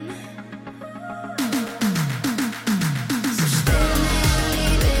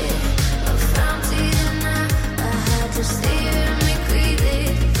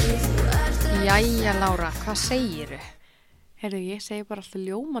Jæja, Lára, hvað segiru? Heyrðu, ég segi bara alltaf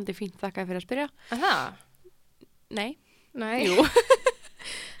ljómandi fínt þakka fyrir að spyrja. Það? Nei. Nei. Jú.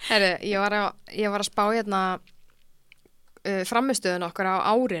 Herru, ég var að spá hérna framistöðun okkar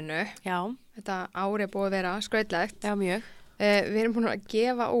á árinu. Já. Þetta ári er búið að vera skrautlegt. Já, mjög. Við erum búin að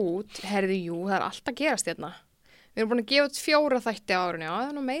gefa út, herðu, jú, það er alltaf gerast hérna. Við erum búin að gefa út 4 þætti á árinu, já, það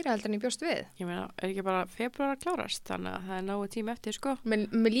er nú meira heldur en ég bjóst við. Ég meina, er ekki bara febrúar að klárast, þannig að það er náu tíma eftir, sko.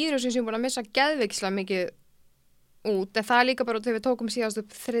 Mér líður sem búin að missa geðveikslega mikið út, en það er líka bara út þegar við tókum síðast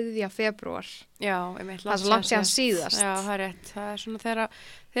upp 3. febrúar. Já, ég meina, það er svo langt síðan síðast. Já, það er rétt. Það er svona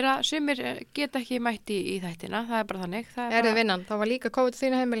þegar sumir geta ekki mætt í þættina, það er bara þannig. Erðu vinnan, þá var líka COVID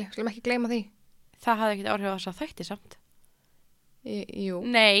þínu heimili, skulum ekki gleyma því. Það hafði ekkert áhrif á þessa þætti samt. Jú.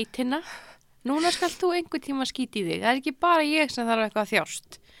 Nei, Tinna. Núna skal þú einhvern tíma skíti í þig. Það er ekki bara ég sem þarf eitthvað að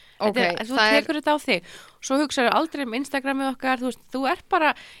þjást. Þú tekur þetta á þig. Svo hugsaðu aldrei Instagramið okkar. Þú er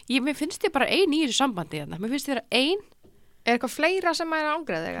bara, mér finnst þið bara ein í þessu sambandi hérna. Mér finnst þið vera ein. Er eitthvað fleira sem er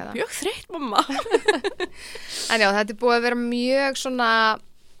ángreð þig? Mjög þreytt, mamma. En já, þetta er búið að vera mjög svona,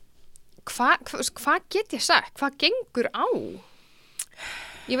 hvað get ég sagt? Hvað gengur á?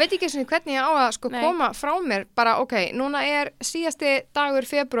 Ég veit ekki svona hvernig ég á að koma frá mér, bara núna er síðasti dagur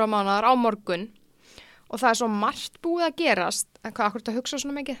febrúarmánaðar á morgun og það er svo margt búið að gerast, en hvað akkur þetta hugsa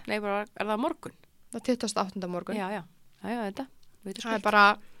svona mikið? Nei, bara, er það morgun? Það er 28. morgun. Já, þetta. Það er bara,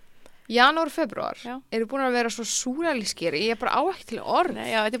 janúar, febrúar, eru búin að vera svo súralískir, ég er bara á ekki til orð.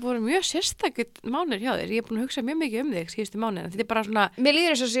 Nei, já, þetta er búin mjög sérstaklega mánuður hjá þér, ég er búin að hugsa mjög mikið um þig síðustu mánuðina, þetta er bara svona... Mér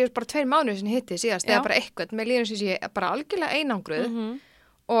líður eins og sé bara 2 mánuðir sem hitti síðast, eða bara eitthvað, mér líður eins og sé bara algjörlega einangruð.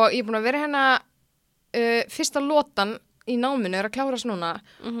 Og ég er búin að vera hérna fyrsta lotan í náminu er að klárast núna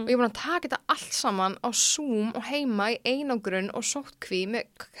og ég er búin að taka þetta allt saman á Zoom og heima í einangrun og sóttkví með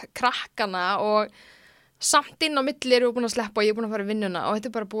krakkana og samt inn á milli erum við búin að sleppa og ég er búin að fara í vinnuna og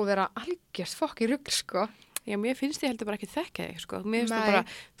þetta er bara búið að vera algjört fokk í rugl, sko. Já, mér finnst ég heldur bara ekki þekka þig, sko. Mér finnst þú bara,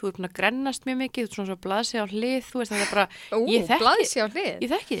 þú ert búin að grennast mjög mikið, þú ert svona blaðsig á hlið, þú veist það er bara, blaðsig á hlið?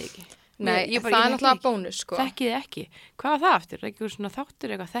 Ég þekki þig ekki. Nei, það er náttúrulega bónus, sko. Þekkið ekki. Hvað var það aftur? Eitthvað svona þáttur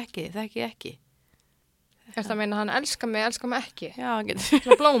eitthvað þekkið ekki. Þetta meina hann elskar mig ekki. Já, getur.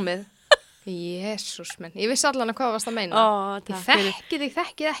 Svona blómið. Jésús minn. Ég vissi allan að hvað varst að meina. Ég þekkið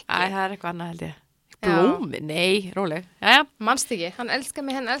ekki. Æ, það er eitthvað annað held ég. Blómið? Nei, róleg. Jæja. Manst ekki? Hann elskar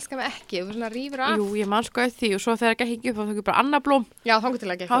mig ekki. Þú svona rífur af. Jú, ég man sko eftir því og svo þegar það gekk ekki upp þá tók ég bara annað blóm. Já, þangað til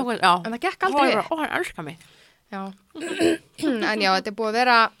að gekk upp. En það gekk aldrei upp. Hann elskar mig. Já. En já, þetta er búið að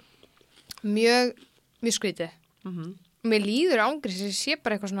vera mjög skrítið. Mér líður ángri sem ég sé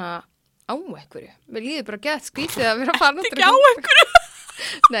bara eitthvað svona á einhverju. Mér líður bara gett skrítið að vera að fara ekki á einhverju.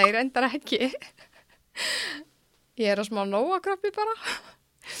 Nei, reyndar ekki. Ég er að smá nóakrabbi bara.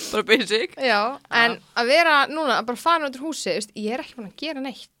 Bara basic. Já, en að vera núna, að bara fara út úr húsi, ég er ekki búin að gera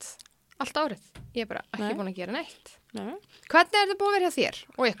neitt. Allt árið. Ég er bara ekki búin að gera neitt. Nei. Hvernig er þetta búið að vera hjá þér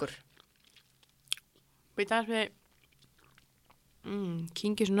og ykkur? Við það við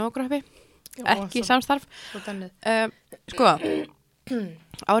kingis nógraffi. Ekki samstarf. Sko,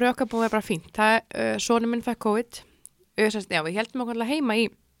 árið okkar búið bara fínt. Sónu minn fekk COVID. Já, við heldum okkur heima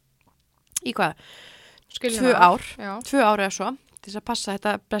í hvað? 2 ár. 2 ár eða svo. Til þess að passa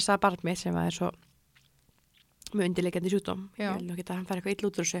þetta blessaða barn mitt sem er svo með undirleikjandi sjúkdóm. Ég vil nú ekki að hann fær eitthvað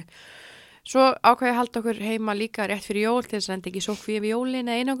illa út úr þessu. Svo ákvað ég að halda okkur heima líka rétt fyrir jól til þess að enda ekki sókví við jólin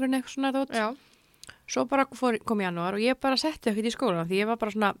eða einangrun eitthvað svona þótt. Já. Svo bara kom janúar og ég bara setti ekkert í skólan því ég var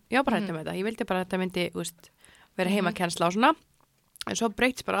bara svona, ég var bara hættu með þetta. Ég vildi bara að þetta myndi, vera heimakennsla og svona. En svo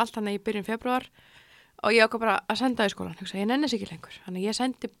breytist bara allt þannig í byrjun febrúar og ég ákvað bara að senda það í skólan. Ég nenni sig ekki lengur. Þannig ég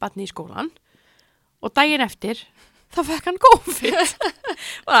sendi barni í skólan og daginn eftir þá fekk hann COVID.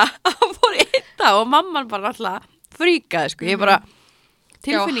 Hann fór í hitta og mamman bara alltaf fríkaði, sko. Ég bara,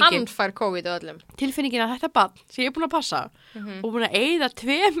 tilfinningin. Já, hann fær COVID og öllum. Tilfinningin að þetta barn sem ég er búin að passa og búin að eyða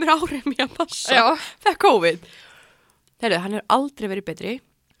 2 árum í að passa, fekk COVID. Heyrðu, hann hefur aldrei verið betri.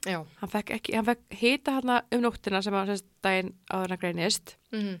 Já. Hann fekk hita hann nóttina sem að daginn áður að greinist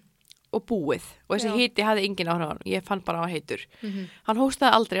og búið. Og þessi hiti hafði engin áhrif á hann. Ég fann bara á að heitur. Hann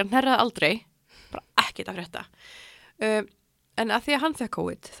hóstaði aldrei, hann herraði aldrei. Bara ekkert að frétta. En að því að hann fekk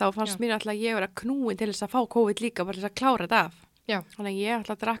COVID, þá fannst mér alltaf að ég vera knúin til þess að fá COVID líka, bara til þess að klára þetta af. Já. Þannig að ég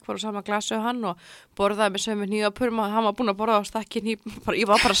alltaf drakk bara sama glasu og hann og borðaði með sömu hníð og purma og hann var búin að borða á stakki hníð, ég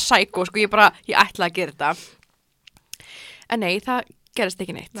var bara sækó, sko, ég ætlaði að gera þetta. En nei, það gerist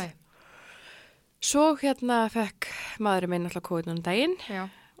ekki neitt. Nei. Svo fekk maðurinn minn alltaf COVID núna daginn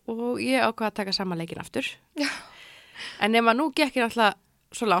og ég ákvað að taka saman leikinn aftur. Já. En nema nú gekk ég alltaf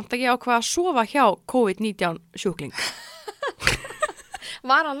svo langt að ég ákvað að sofa hjá COVID-19 sjúkling.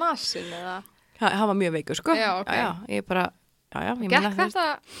 Var hann nasin eða? Hann var mjög veikur, sko. Já, ok. Já, ég bara, gekk þetta?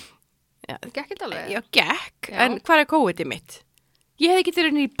 gekk þetta alveg? Já, gekk, en hvað COVID-ið mitt? Ég hefði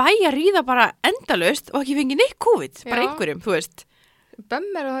getið í bæ að ríða bara endalaust og ekki fengið neitt COVID, bara einhverjum, þú veist.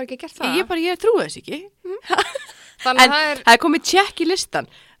 Bömmir og það ekki gert það? Ég trúi þess ekki. Þannig en það er komið check í listan.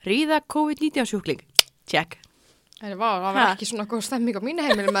 Ríða COVID-19 sjúkling. Check. Það var ekki svona góð stemming á mínu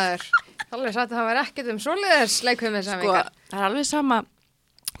heimili maður. Alveg satt að það var ekkert svoleiðis leikfimi sem það er alveg sama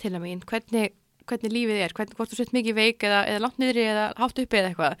til að mín, hvernig lífið er, hvort þú sett mikið veik eða langt niðri eða hátt uppi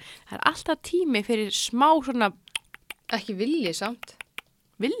eða eitthvað. Það er alltaf tími fyrir smá svona... Ekki vilji samt.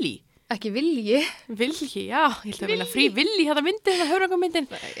 Vilji? Ekki vilji. Vilji, já. Ég ætla að vinna frí vilji, þetta myndin, þetta höfrangamyndin.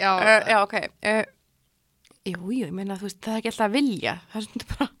 Já, ok. Jú, ég meina, þú veist, það er ekki alltaf að vilja. Það er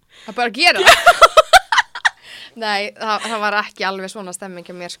bara... Það bara að gera það. Nei, það var ekki alveg svona stemming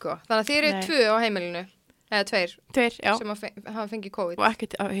hjá mér, sko. Þannig að þið eru 2 á heimilinu. Eða 2. 2, já. Sem hafa fengið COVID. Og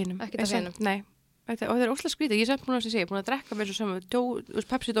ekkert á hinum. Ekkert á hinum. Nei. Og það er óslega skrítið. Ég er samt búin að drekka mér svo saman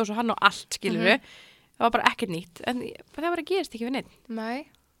Pepsi-dós og hann og allt, skilur Það var bara ekkert nýtt. En það var að gerast ekki við neitt. Nei.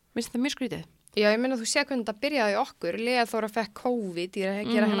 Mér finnst það mjög skrítið. Já, ég meina þú sé hvernig þetta byrjaði í okkur. Lea Þóra fekk COVID, ég er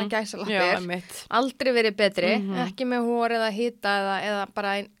að gera hennar gæsalappir. Aldrei verið betri, ekki með hór eða hita eða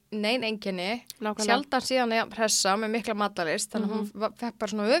bara nein einkenni. Sjaldan síðan að pressa með mikla matalist, þannig að hún fekk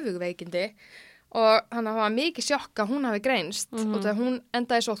bara svona öfugveikindi og þannig að það var mikið sjokk að hún hafi greinst og þegar hún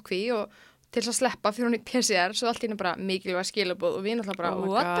endaði sóttkví og til þess að sleppa fyrir hún í PCR, svo allt í henni bara mikilvæg skilabóð og við náttúrulega bara,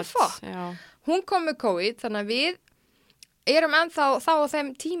 what the fuck? Já. Hún kom með COVID, þannig að við erum ennþá þá á þeim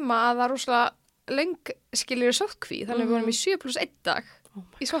tíma að það er rosalega löng skiljur sóttkví, þannig að við vorum í 7+1 dag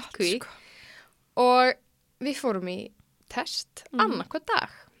í sóttkví og við fórum í test annað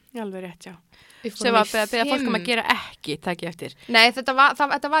dag. Alveg rétt, já. Sem að beða fólk að gera ekki, takk ég eftir. Nei, þetta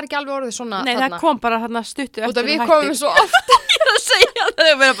var ekki alveg orðið svona. Nei, það kom bara þarna stuttu eftir við komum svo oft að segja það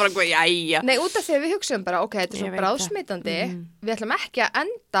og vera bara, jæja. Nei, út af því að við hugsaum bara, ok, þetta er svo bráðsmitandi, við ætlum ekki að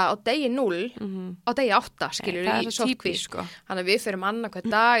enda á degi 0, á degi 8, skilur við í sóttkví. Sko. Þannig að við fyrum annað hver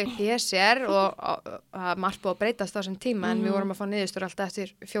dag í PCR og margt búið að breytast á þessum tíma, en við vorum að fá niðurstöður alltaf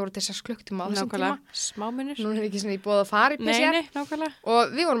eftir 4-6 klukktíma á þessum tíma. Smámunir. Nú er ekki svona í boð að fara í PCR. Nei,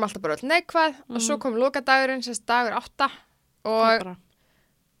 og við vorum alltaf bara öll neikvæð og svo kom lokadagurinn, dagur 8 og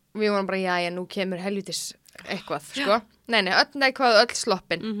við vorum bara, já, nú kemur helvitis eitthvað, sko. Nei, öll neikvæð og öll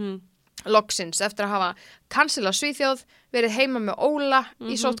sloppin. Loksins, eftir að hafa cancela Svíþjóð, verið heima með Óla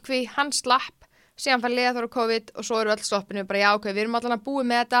í sóttkví, hann slapp, síðan fær Lea Þóra COVID og svo eru öll sloppinu bara, já, ok, við erum allan að búi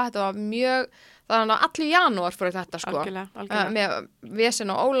með þetta var mjög, þannig að allir janúar fyrir þetta, sko. Algjörlega. Með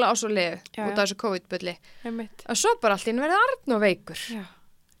Vesen og Óla og svo Leu út af þessu COVID-bulli. Og svo bara allt inn verið Arn og veikur. Já,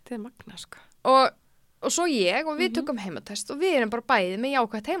 þetta er magna, sko. Og svo ég og við tökum heimatest og við erum bara bæðið með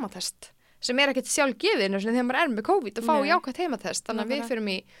jákvætt heimatest sem er ekkert sjálfgefið þegar maður er með COVID og fá jákvætt heimatest þannig að við fyrum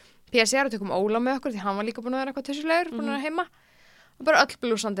í PCR og tökum Óla með okkur því hann var líka búin að vera eitthvað tussulegur búin að vera heima og bara öll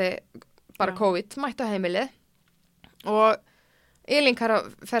blúsandi bara COVID, mættu á heimilið og Elín Kara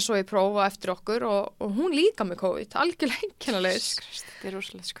fer svo í prófa eftir okkur og hún líka með COVID, algjörlega einkennalaus. Þetta er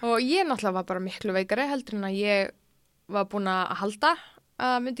rosalega, sko. Og ég náttúrulega var bara miklu veikari heldur en að ég var búin að halda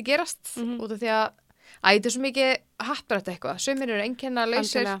að myndi gerast út af því að þetta er svo mikið happrætt eitthvað. Sumir eru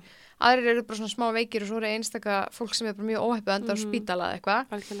einkennalausir, aðrir eru bara svona smá veikir og svo eru einstaka fólk sem er bara mjög óheppið enda á spítala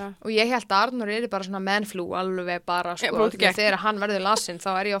eitthvað. Og ég held að Arnur er bara svona manflu alveg bara, sko, þegar hann verður lasinn þá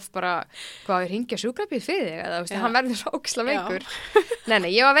er ég oft bara, hvað, ég hringja sjúkrabíl fyrir þig, eða hann verður svo óksla veikur.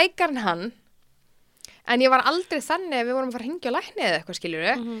 Nei, ég var veikar en hann, en ég var aldrei þannig að við vorum að fara að hringja lækni eða eitthvað,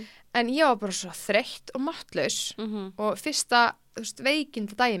 skiljuru, en ég var bara svo þreytt og máttlaus og fyrsta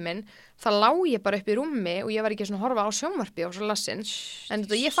veikinda daginn þá lá ég bara upp í rúmi og ég var ekki svona að horfa á sjónvarpi og svo lasinn en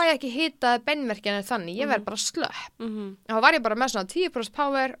ég fæ ekki hitaði beinverkjan en þannig, ég verð bara slöpp og þá var ég bara með svona 10%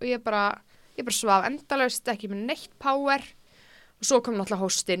 power og ég bara svaf endalaust, ekki með neitt power og svo kom náttúrulega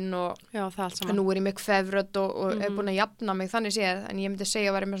hóstinn og nú er ég með kvefrödd og er búin að jafna mig þannig séð en ég myndi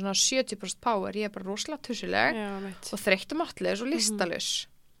segja að vera með svona 70% power, ég er bara rosalega tussuleg og þreytt og máttlaus og listalaus.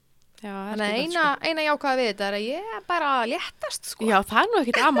 Þannig að eina jákvæða við þetta er að ég er bara léttast, sko. Já, það er nú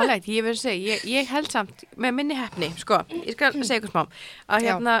ekkert amalegt, ég verð að segja, ég held samt með minni heppni, sko, ég skal segja ykkur smá, að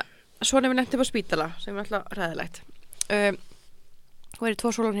hérna, svona við nefndi upp á spítala, sem er alltaf ræðilegt, og er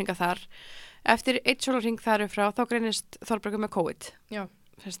 2 sólarhringa þar, eftir 1 sólarhring þar frá, þá greinist Þorbergur með COVID. Já.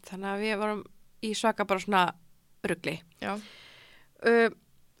 Þannig að við varum í svaka bara svona rugli. Já.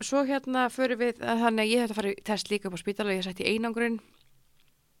 Svo hérna förum við, þannig að ég þetta farið test líka upp á spítala, ég sett í einangrun,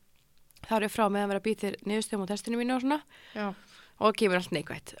 þá er ég frá með að vera býtir niðurstöðum á testinu mínu og svona og kemur allt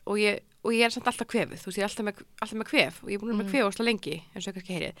neikvætt og ég er samt alltaf kvefið, þú veist ég er alltaf með kvef og ég er búin með kvef óslega lengi eins og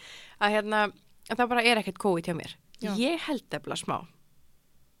kannski heyrið að hérna, það bara er ekkert COVID hjá mér. Ég held efla smá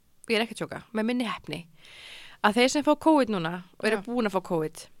og ég er ekkert sjóka með minni heppni að þeir sem fá COVID núna og eru búin að fá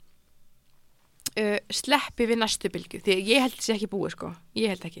COVID sleppi við næstu bylgju, því ég held þessi ekki búið sko,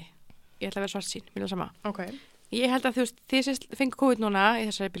 ég held ekki, ég held að vera svart sín, mér er sama. Okay. Ég held að þú veist, þið sem fengur COVID núna í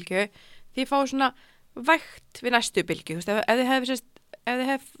þessari bylgju, þið fáið svona vægt við næstu bylgju, þú veist, ef þið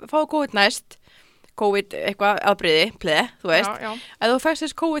hefði fáið COVID næst, COVID eitthvað afbrigði, þú veist, að þú fæst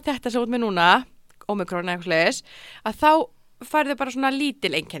þess COVID þetta sem út með núna, Omikron eitthvað slegis, að þá færðu bara svona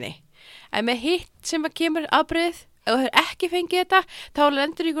lítil einkenni, en með hitt sem kemur afbrigð, ef þú hefur ekki fengið þetta, þá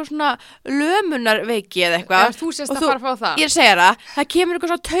lendur ykkur svona lömunarveiki eða eitthvað. Já, þú sést að fara að fá það. Ég segir það kemur ykkur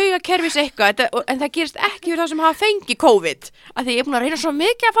svona taugakerfis eitthvað, en það gerist ekki fyrir það sem hafa fengið COVID. Af því ég er búin að reyna svo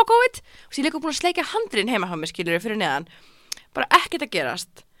mikið að fá COVID, og ég er líka búin að sleika handrin heima hjá mig, skilur fyrir neðan. Bara ekkert að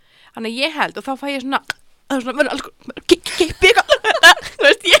gerast. Þannig ég held, og þá fæ ég svona verður alls þú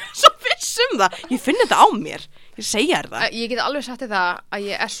veist, ég er svo viss það. Ég finn þetta á mér. Ég segja það. Ég get alveg sagt þér það að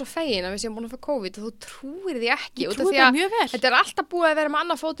ég er svo fegin að við séum búin að fá COVID og þú trúir því ekki. Ég trúir það mjög vel. Þetta er alltaf búið að vera með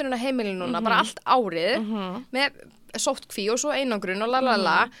annað fóturinn á heimilinu núna, bara allt árið, með sóttkví og svo einangrun og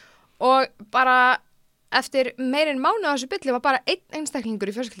lalala og bara eftir meirinn mánuð á þessu bylli var bara einn einstaklingur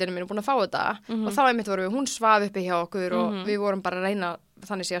í fjölskyldinu mínu búin að fá þetta og þá einmitt vorum við, hún svaf uppi hjá okkur og við vorum bara að reyna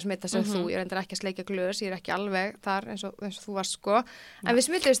þannig sé að smita sem þú, ég reyndar ekki að sleikja glös, ég er ekki alveg þar eins og þú varst sko, en við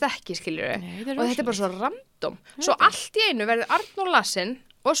smituðist ekki, skiljur og þetta er bara svo random, svo allt í einu verður Arnór lasinn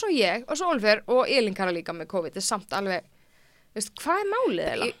og svo ég og svo Ólfur og Elín Kara líka með COVID, þetta er samt alveg, veist, hvað er málið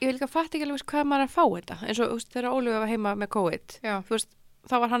eða? Ég vil ekki að fatta ekki alveg hvað maður er að fá þetta, eins og þegar Ólfur var heima með COVID, þú veist,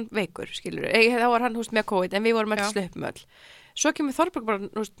 þá var hann veikur, skilur, þá var hann með COVID, en við vorum ekki slöpum öll. Svo kemur Þorberg bara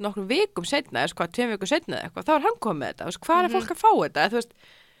nokkur vikum seinna, eða 2 vikur seinna eða eitthvað, þá er hann komið með þetta, hvað er fólk að fá þetta, þú veist.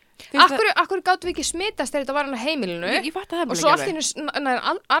 Akkur gátum við ekki smitast þegar þetta var hann á heimilinu ég fatt að það og svo allt í einu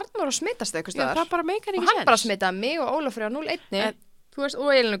Arnór að smitast eitthvað staðar. Það bara meikar ekki sens. Og hann bara smitaði mig og Ólafur á 0-1, þú veist,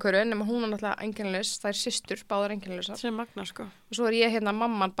 og Elínu Köru, nema hún er náttúrulega einkennilaus, það er systur, báðar einkennilausar. Sem magna, sko. Og svo er ég hérna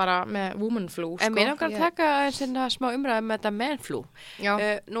mamman bara með woman flu, sko. En mér langar að taka einsinna smá umræði með þetta man flu.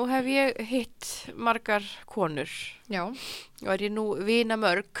 Nú hef ég hitt margar konur. Já. Og er ég nú vina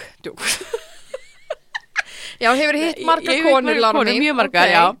mörg. Já, hefur hitt margar konur, Lára mín. Mjög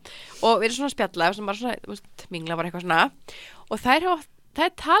margar, já. Og við erum svona spjalla, bara svona, mingla bara eitthvað svona. Og þær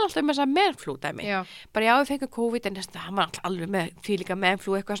tala alltaf um þessa menflú dæmi. Bara já, við fengum COVID en það var alveg með því líka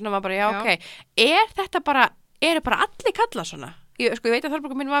menflú eitthvað svona, bara já, ok. Er þetta bara, eru bara allir kalla svona? Ég veit að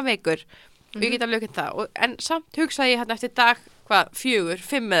Þorbergur minn var veikur og ég get alveg ekki það. En samt hugsaði ég hérna eftir dag, 4,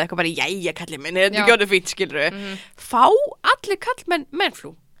 5 eða eitthvað bara, jæja kallið minn, þetta er gjóðu fýtt, skilur við. Fá allir kallmenn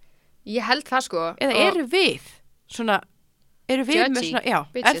menflú? Ég held það sko. Eða eru við svona, eru við með svona, já,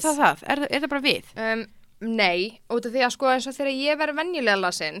 bitches. Er það? Er það bara við? Nei, út af því að sko eins og þegar ég verið venjulega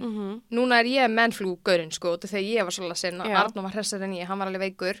lasinn, núna er ég mennflúgaurinn sko, út af því að ég var svo lasinn og Arnór var hressar en ég, hann var alveg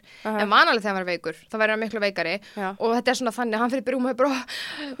veikur, en vanalega þegar hann var veikur, þá verið hann miklu veikari og þetta er svona þannig, hann fyrir byrjum og hefur bara,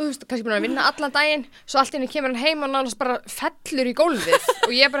 þú veist, kannski búin að vinna allan daginn, svo allt í henni kemur hann heim og nánast bara fellur í gólfið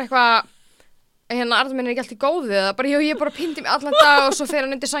og ég bara eitthvað, hérna Arnór minn er ekki allt í góðu, bara ég bara pindi mig allan dag og svo fer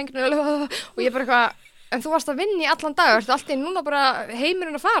hann undir sænginu og ég bara eitthvað, en þú varst að vinna í allan dag, ertu alltaf núna bara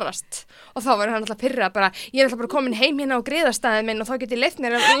heimurinn að farast og þá var hann alltaf pyrrað bara, ég er alltaf bara komin heim hérna á griðastæðin minn og þá get ég leyft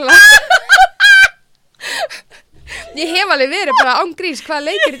mér ég hef alveg verið bara ángrís, hvaða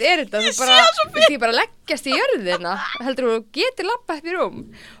leikrit er þetta þú bara leggjast í jörðina heldur þú getur labbað upp í rúm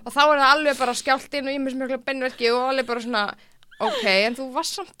og þá er það alveg bara skjálftinn og ég með smjögla beinverki og alveg bara svona ok, en þú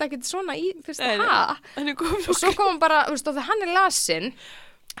varst samt ekkert svona í fyrst og svo kom bara, þú veist, og þegar hann er lasinn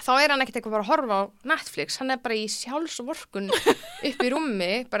þá er hann ekkert eitthvað bara að horfa á Netflix, hann er bara í sjálfsvorkun upp í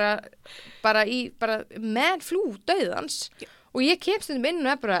rúmi, bara með flú dauðans og ég kem stundum inn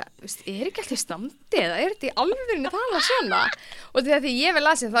og er bara, veist, er ekki alltaf standi eða er þetta í alvörinu tala svona og þegar ég vil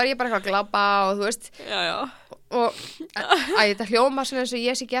lasa þá er ég bara eitthvað að glabba og þú veist og þetta hljóma svona eins og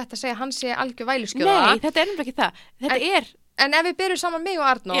ég sé ekki eftir að segja hann sé algjör væluskjóða. Nei, þetta er nefnilega ekki það, þetta er En ef við byrjum saman mig og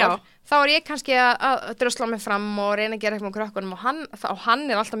Arnór, þá er ég kannski að drösla mig fram og reyna að gera eitthvað með krökkunum og hann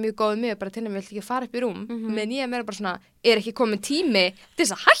er alltaf mjög góð með bara til að við vilt ekki fara upp í rúm, menn ég er meira bara svona, er ekki komin tími til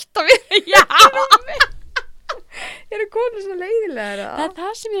þess að hætta við? Já! Ég er konur svona leiðilega. Það er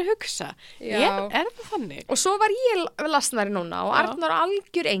það sem ég er að hugsa. Er það þannig? Og svo var ég lasnari núna og Arnór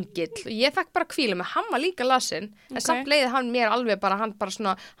algjör engill og ég fekk bara kvíla með, hann var líka lasinn en samt leiði hann mér alveg bara, hann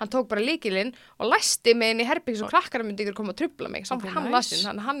tók bara lykilinn og læsti mig inn í herbergi svo krakkar myndi ykkur koma að trufla mig samt hann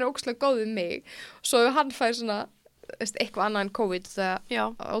lasinn, hann er ógeðslega góð við mig svo ef hann fær svona eitthvað annað en COVID þegar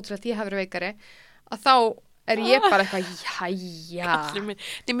ótrúlega ég hef verið veikari að þá er ég bara eitthvað, jæja,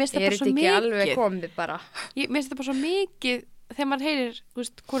 er þetta ekki alveg komið bara? Mér finnst þetta bara svo mikið, þegar maður heyrir, þú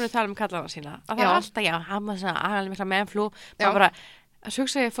veist, konur tala um kallana sína, að það er alltaf, hann var svona aðalega mikla meðanflú, bara,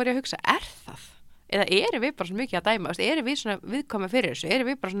 fór ég að hugsa, er það? Eða erum við bara svo mikið að dæma, erum við svona viðkomið fyrir þessu,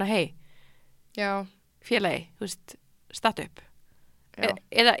 erum við bara svona, hei, félagi, þú veist, start upp.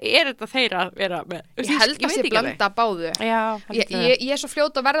 Eða þetta þeirra að vera með? Ég held að sé blanda báðu. Já. Ég er svo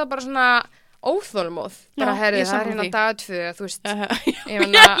fljót að verða bara svona óþólmóð. Bara herri, það hérna dag 2, þú veist. Ég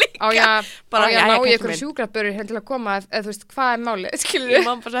meina, á ég ná í ykkur sjúkrabörur til að koma, eða þú veist, hvað er málið, skilur? Ég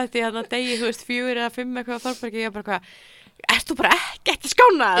man bara sætti hérna degi, þú veist, 4 eða 5 eitthvað á Þórbergi, ég bara hvað, ert þú bara ekkert að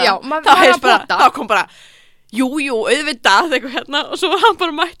skána það? Já, maður var að bóta. Þá kom bara, jú, auðvitað, eitthvað hérna, og svo var hann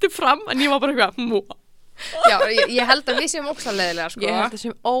bara mætti fram, en ég var bara eitthvað, Já, ég held að við séum óksaleðilega, sko. Ég held að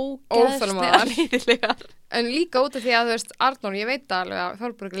séum ógeðslega leiðilegar. En líka út af því að, þú veist, Arnór, ég veit alveg að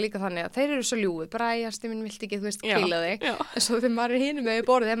Þórberg er líka þannig að þeir eru svo ljúið, bara æjast, ég minn vilt ekki, þú veist, kýla þig. En svo þegar maður er hinum með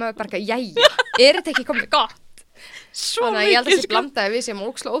borðið, þegar maður er bara, jæja, er þetta ekki komið gott? Þannig að ég held að þessi blandaði við séum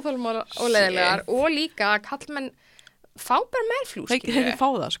ókslega óþolinmóðlegar og líka að kallmenn fá bara meðflú, Þeir fá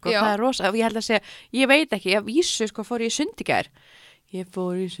það, sko, það er rosa. Ég held að segja, ég veit ekki, ég vísu, sko, fór ég í sund í gær. Ég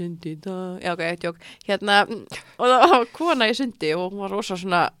fór í sundi í dag. Já, ok, tjók. Hérna, og það var kona í sundi og hún var rosa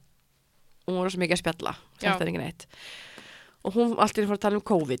mikið að spjalla. Þetta er engin eitt. Og hún alltaf fór að tala um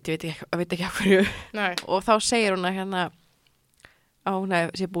COVID, ég veit ekki af hverju. Nei. Og þá segir hún að hérna, að hún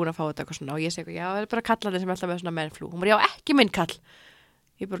sé búin að fá þetta eitthvað svona og ég segi, já, það er bara kallandi sem er alltaf með svona mennflú. Hún bara, já, ekki minn kall.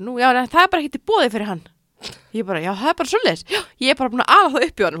 Ég bara, það er bara ekki til boði fyrir hann. Ég bara, já, það er bara svoleiðis. Ég er bara búin að ala það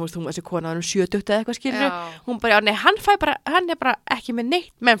upp í honum, hún þessi kona um 70 eða eitthvað skilur. Hún bara, já, nei, hann er bara ekki með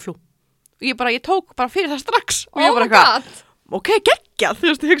neitt mennflú. Ég tók bara fyrir það strax og ég bara eitthvað, ok, geggjað, þú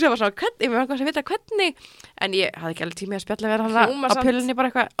veist, ég hugsaði bara svona, ég með hvað sem vita hvernig, en ég hafði ekki alveg tími að spjalla við hann á pillunni bara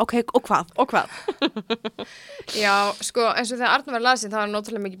eitthvað, ok, og hvað? Já, sko, eins og þegar Arnór var lasin, það var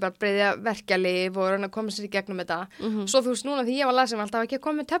náttúrulega mikið bara breyðja verkjalyf og reyna að koma sér í gegnum þetta. Svo þú veist, núna því ég var lasin, var alltaf ekki að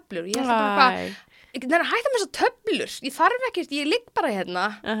koma með töflur. Ég ætla bara það er að hætta með þessar töflur, ég þarf ekkert, ég ligg bara hérna,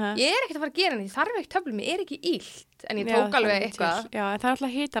 ég er ekkert að fara að gera henni, ég þarf ekkert töflur, mér er ekki illt, en ég tók alveg eitthvað. Já, en það er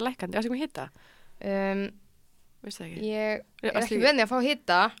alltaf hita lækkandi, það sem ég hita. Veistu það ekki? Ég er ekki venni að fá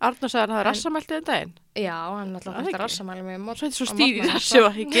hita. Arnór sagði hann að rassamæltið daginn. Já, hann alltaf hægt að rassamæli með mót. Svo þetta er svo stíð í þessu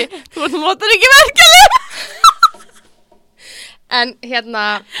og ekki, þú notar ekki verkefni. En hérna,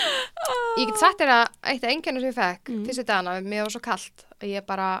 ég get sagt þér að eitt af einkenni sem ég fekk þessi dagana, mér var svo kalt, ég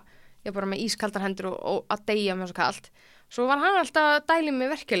bara með ískaldar hendur og að deyja mér svo kalt. Svo var hann alltaf að dæli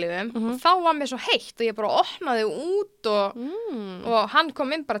með verkjalyfum og þá var mér svo heitt og ég bara opnaði út og hann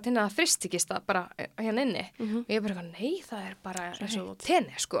kom inn bara til að fristikista bara hérna inni og ég bara, nei, það er bara eins og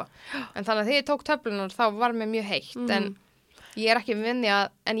tenni, sko. En þannig að þegar ég tók töflunum þá var mér mjög heitt en ég er ekki vinni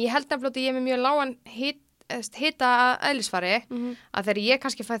en ég held nefnilega að ég er með mjög lágan hita eðlisfari að þegar ég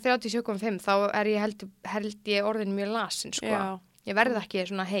kannski fæ 37,5 þá er ég held ég orðin mjög lasin, sko. Já. Ég verði ekki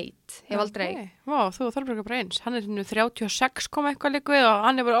svona heit, ég hef aldrei. Vá, þú og Þórbergur bara eins. Hann er 36 eitthvað líkuð og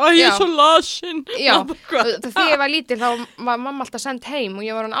hann er bara, ég er svo lasin. Já, þegar ég var lítil þá var mamma alltaf send heim og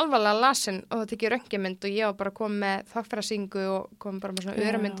ég var hann alvarlega lasin og það tekið röntgenmynd og ég var bara komið með þvagfærasýngu og komið bara með svona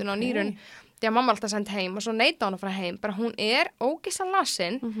öramyndun á nýrun. Þegar mamma alltaf send heim og svo neita hann að fara heim. Bara hún er ógeðslega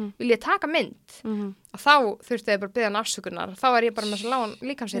lasin, vil ég taka mynd. Og þá þurfti ég bara að biðja hann afsökunar. Þá er ég bara með svo lágan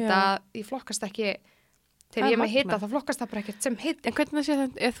líkamshita að ég flokkast ekki. Þegar ég er með hita, þá flokkast það bara ekkert sem hiti. En hvernig það sé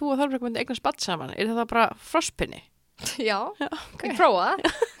það, ef þú og Þórbergur myndi eignast barn saman, er það bara frostpinni? Já, okay. Ég prófa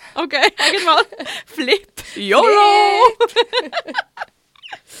það. Ok, ekkert mál. Flip, YOLO!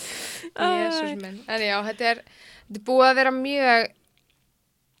 Jesús minn. En já, þetta er búið að vera mjög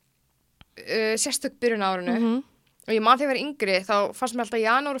sérstök byrjun á árinu. Og ég man þegar ég var yngri, þá fannst mér alltaf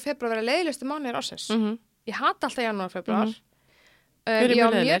janúar og febrúar vera leiðilegustu mánuðir ársins. Ég hata alltaf janúar og febrúar. Ég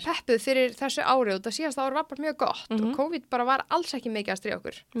var mjög peppuð fyrir þessu ári og það síðasta ári var bara mjög gott og COVID bara var alls ekki mikið að stríða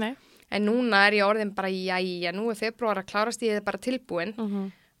okkur. Nei. En núna er ég orðin bara, jæja, nú er febrúar að klárast ég bara tilbúin.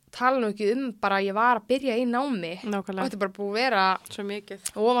 Tala nú ekki bara ég var að byrja í námi. Nákvæmlega. Og þetta er bara búið að vera svo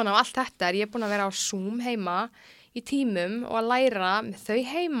mikið. Ofan á allt þetta ég er búin að vera á Zoom heima í tímum og að læra með þau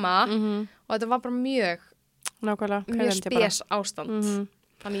heima og þetta var bara mjög spes ástand.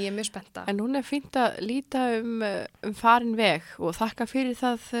 Þannig ég er mjög spennta. En hún er fínt að líta um farin veg og þakka fyrir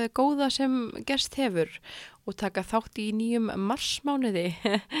það góða sem gerst hefur og taka þátt í nýjum marsmánuði.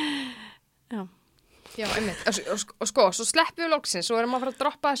 Já. Já, einmitt. Og sko, svo sleppum við loksins, svo erum við að fara að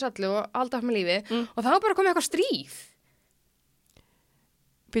droppa þessu allu og halda upp með lífi og það var bara komið eitthvað stríð.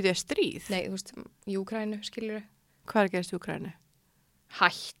 Byrjuðu stríð? Nei, þú veist, í Úkraínu, skilur við. Hvað er gerst í Úkraínu?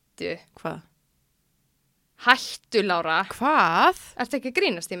 Hættu. Hvað? Hættu, Lára. Hvað? Ertu ekki að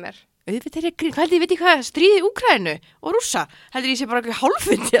grínast í mér? Hvað heldur ég veit ekki hvað stríði í Úkraínu og Rússa? Heldur ég sé bara ekki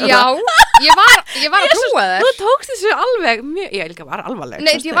hálffundi? Já, ég var að trúa þér. Þú tókst þessu alveg mjög, ég líka var alvarleg.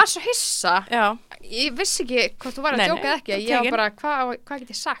 Nei, ég var svo hissa. Já. Ég vissi ekki hvort þú var að djóka ekki. Ég var bara, hvað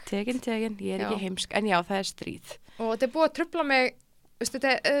get ég sagt? Tegin, ég er ekki heimsk, en já, það er stríð. Og þetta er búið að trufla mig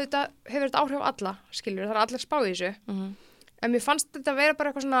þetta hefur þetta áhrif á alla, skilur, það er allir spá í þessu. En mér fannst þetta vera bara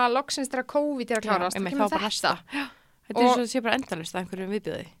eitthvað svona loksins þegar COVID að klárast. Já, þá bara næsta. Þetta er svo að sé bara endalaust að einhverjum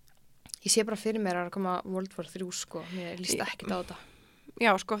viðbjóði. Ég sé bara fyrir mér að koma World War 3, sko. Mér líst ekkert á þetta.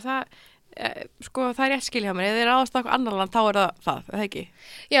 Já, sko, það er rétt skil hjá mér. Ef þið er aðast á eitthvað annar land, þá er það ekki?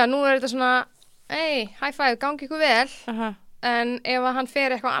 Já, nú er þetta svona, high five, gangi ykkur vel. En ef hann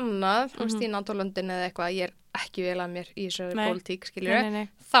fer eitthvað annað, í NATO-löndin eða eitthvað, ég er ekki vel að mér í þessu pólitík, skiljur,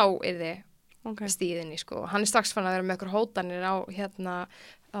 þá er þið stíðinni, sko. Hann er strax fann að vera með eitthvað hótanir á,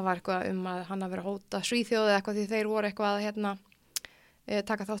 það var eitthvað að hann að vera hóta Svíþjóð eða eitthvað því þeir voru eitthvað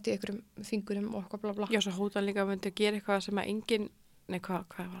taka þátt í einhverjum þingurum og eitthvað bla bla. Já, svo hótan líka myndi gera eitthvað sem að engin, hvað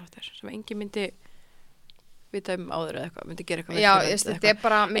var þetta, sem að engin myndi vita áður eða eitthvað, myndi gera eitthvað. Já, þetta er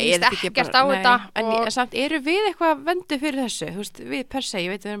bara, mér finnst ekkert á þetta. En samt, eru við eitthvað vendu fyrir þessu? Þú veist, við per se,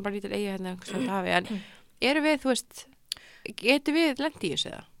 ég veit, við erum bara lítil eigi hérna, en eru við, þú veist, getur við lent í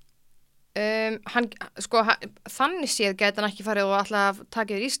þessu eða? Þannig séð gæti hann ekki farið og alltaf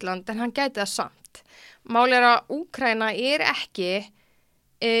taka yfir Ísland, en hann gæti það samt. Máli er að Úkraína er ekki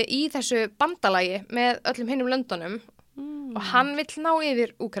í þessu bandalagi með öllum hinnum löndunum og hann vill ná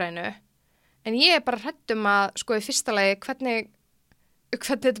yfir Úkraínu. En ég er bara hrædd að, sko, í fyrsta lagi hvernig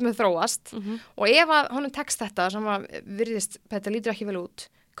þetta með þróast og ef að honum tekst þetta sem að virðist, þetta lítur ekki vel út,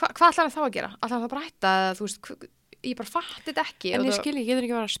 hvað ætlar hann þá að gera? Ætlar hann þá bara að hætta, þú veist, ég bara fatti þetta ekki. En ég skil, ég getur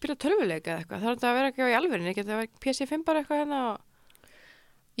ekki verið að spila tölvuleika eða eitthvað, það er að vera ekki á í alvörinni, getur það verið PC5 bara eitthvað hérna og...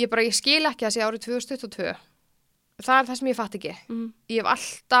 Ég skil ekki að sé árið 2022. Það er það sem ég fatt ekki. Ég hef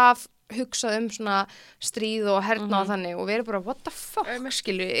alltaf hugsað svona stríð og herna og þannig og við erum bara, what the fuck,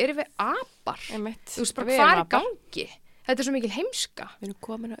 skilu, erum við apar? Þú veist bara, hvað er gangi? Þetta er svo mikil heimska. Við erum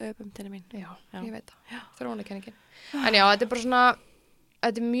komin að öpum til mín. Já, ég veit það. Þróunarkenningin. En já, þetta er bara svona,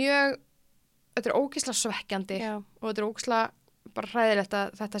 þetta er ógeðslega svekkjandi og þetta er ógeðslega bara hræðilegt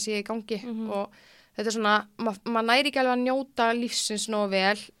að þetta sé í gangi og þetta er svona, maður næri ekki alveg að njóta lífsins nógu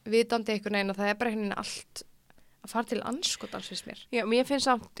vel, vitandi einhvern veginn að það er bara einhvern veginn allt að fara til anskotans fyrst mér. Já, mér finnst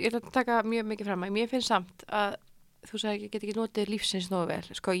samt, ég ætla að taka mjög mikið fram að mér finnst samt að þú sagði ég get ekki notið lífsins nógu vel.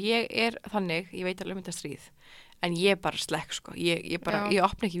 Sko, ég er þannig, ég veit alveg þetta stríð, en ég er bara slekk, sko. Ég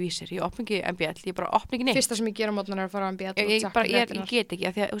opna ekki vísir, ég opna ekki MBL, ég bara opna ekki neitt. Fyrsta sem ég gera á mótnar er að fara á MBL og tjekka fréttinar. Ég get ekki,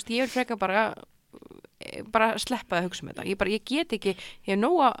 af því að, þú veist, ég vil freka bara sleppa það að hugsa um þetta. Ég get ekki, ég hef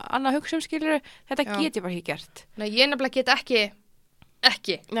nóg annað hugsa um, skilur, þetta get ég bara ekki gert. Nei, ég nefnilega get ekki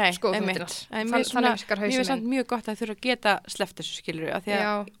sko hugmyndinar. Þannig virkar hausinn minn. Mér finnst samt mjög gott að þurfa að geta sleppt þessu, skilur,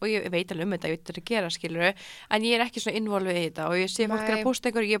 og ég veit alveg um þetta, ég veit þetta að gera, skilur, en ég er ekki svona involvið í þetta og ég sé fólk að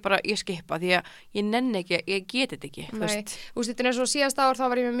posta einhver, ég skipa því að ég nenni ekki, ég get þetta ekki. Þú veist, þetta er eins og síðasta ár þá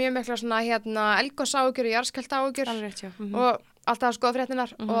var ég með mjög mikla svona eldgosáhyggjur og jarðskjálftaáhyggjur og alltaf að skoða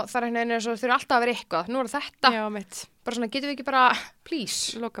fréttinar og það er eins og þau eru alltaf að vera eitthvað. Nú er þetta. Já, mitt. Bara svona, getum við ekki bara,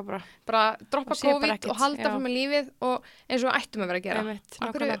 please, loka bara droppa COVID og halda fyrir með lífið og eins og ættum að vera að gera. Mitt,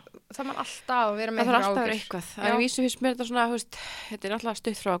 það maður alltaf að vera með það þarf alltaf að vera eitthvað. En ég vísu fyrst mér þetta svona, þetta er alltaf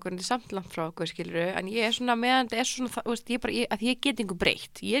stutt frá okkur, þetta er samt langt frá okkur, skilur, en ég er svona meðan þetta er svona, að ég get einhver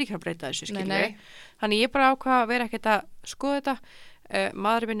breytt. Ég er ekki að breyta þessu, skilur. Þannig ég bara ákvað að vera ekkert að skoða þetta.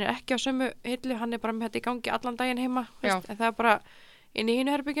 Maðurinn minn er ekki á sömu hillu, hann er bara með þetta í gangi allan daginn heima, en það er bara inn í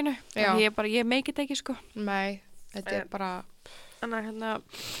hinu herbygginu, ég meikið þetta ekki, sko. Nei, þetta er bara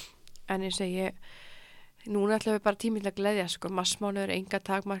en ég segi núna ætlum við bara tíminn að gleðja, sko, massmánuður, enga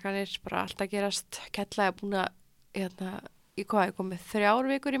takmarkanir, bara allt að gerast. Kella er búin að ég komið 3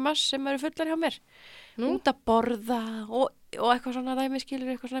 vikur í mass sem eru fullar hjá mér, út að borða og eitthvað svona dæmi,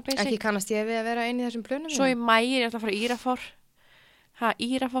 skilur, eitthvað svona basic. Ekki kannast ég við að vera inn í þessum plönum. Svo í maí er ég ætla að fara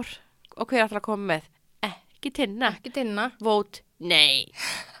í Írafár og hver ætla að koma með? Ekki tinna. Vót, nei.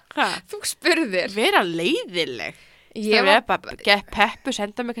 Þú spurðir. Vera leiðileg. Ég var bara get peppu,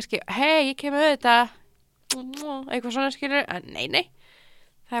 senda mig kannski, hei, ég kemur auðvitað, eitthvað svona, skilur, nei.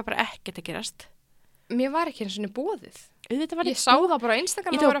 Það er bara ekkert að gerast. Mér var ekki eins og boðið. Ég sá það bara á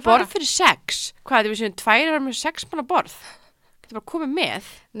Instagram. Ég tók borð fyrir 6. Hvað, við séum 2 var með 6 manna borð. Getur bara komið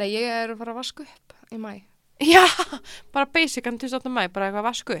með. Nei, ég er að fara að vaska upp í maí. Já, bara basic 28. maí, bara eitthvað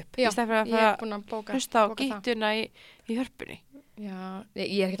vasku upp. Já, ég er búin að bóka hlusta á gittuna í hörpunni. Já,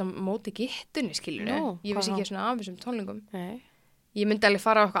 ég er ekkert á móti gittunni, skilur ég vissi ekki svona af þessum tónlingum. Nei. Ég myndi alveg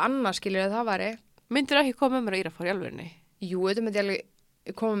fara á eitthvað annað, skilur það væri. Myndir ekki koma með mér á Írafár í alvörinni? Jú, þetta myndi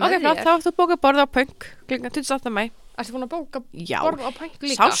alveg koma með þér. Ok, þá þú bókað borð á Punk, klinga 28. maí. Ertu búin að bóka borð á Punk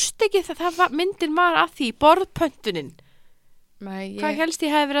líka? Sást ekki það myndin var að því, borðpöntunin. Nei, hvað helst ég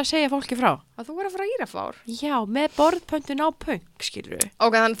hef verið að segja fólki frá? Að þú verið að fara að Írafár? Já, með borðpöntun á Punk, skilur við.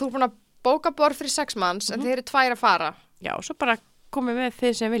 Ok, þannig þú er búin að bóka borð fyrir 6 manns, en þeir eru 2 að fara. Já, svo bara komið með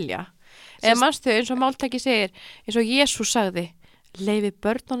þeir sem vilja. Eða mannstu, eins og máltæki segir, eins og Jesús sagði, Leyfi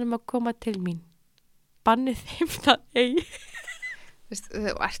börnunum að koma til mín. Bannið þeim það eigi.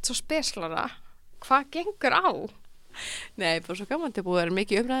 Þú ert svo speslara. Hvað gengur á? Nei, bara svo gaman til búið. Það er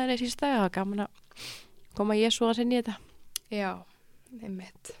mikið umræðinni í síðan dag. Það er gaman að koma Jesú að sinni í þetta. Já,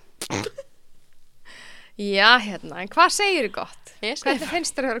 einmitt. Já, hérna, en hvað segir þið gott? Hvernig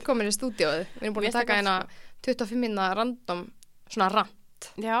finnst þér að vera komin í stúdíóið? Við erum búin að taka hérna 25 minna random, svona rant.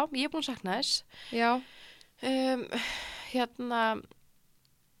 Já, ég er búin að sakna þess. Já. Hérna,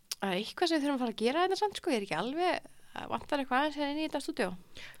 eitthvað sem við þurfum að fara að gera þetta samt, sko. Ég er ekki alveg, vantar eitthvað aðeins hérna inn í þetta stúdíó.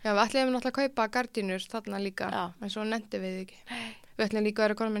 Já, við ætlum náttúrulega að kaupa gardínur þarna líka, en svo nefndi við ekki. Við ætlum líka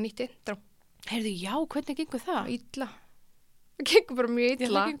að vera komin með nýtt intro. Heyrðu, já, hvernig gengur það? Illa. Það gengur bara mjög illa.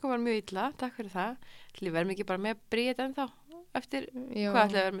 Það gengur bara mjög illa, takk fyrir það. Við verðum ekki bara með bríðið ennþá eftir, hvað ætlum við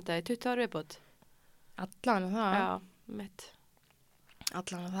að vera með þetta í 20 ára viðbót? Allan að það. Já, mitt.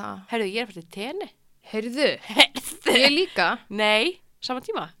 Allan að það. Heyrðu, ég er fyrir tenni. Heyrðu. Ég líka. Nei, sama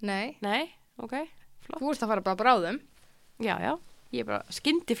tíma? Nei. Nei, ok, flott. Þú ert að fara bara bráðum. Já, ég er bara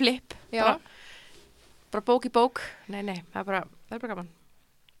skyndi flip. Já. Bara bók í bók. Nei, það er bara gaman.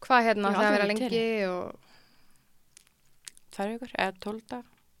 Hvað hérna, það vera lengi og... 2 vikur, eða 12.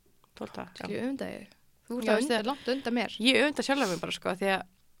 Skilju öfundagi. Þú ert langt undan mér. Ég öfunda sjálf mér bara, sko, því að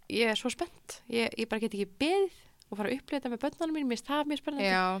ég er svo spennt. Ég bara get ekki beðið og fara að upplifa þetta með börnunum mín. Mér finnst það mjög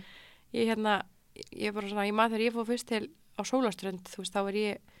spennandi. Já. Ég er bara svona, ég maður þegar ég fór fyrst til á Sólaströnd, þú veist, þá var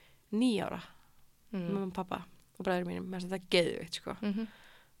ég 9 ára. Mamma og pappa og bræður mínum. Mér finnst þetta geðveikt, sko.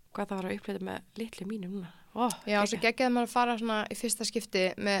 Hvað það var að upplifa með litlu mínum núna. Já, svo geggjaði maður að fara svona í fyrsta skipti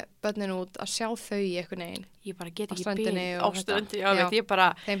með börnin út að sjá þau í eitthvað neginn. Ég bara get ekki beðið á ströndinni. Já, veit, ég bara,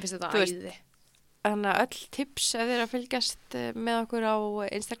 þeim finnst þetta æði. Þannig að öll tips ef þið eru að fylgjast með okkur á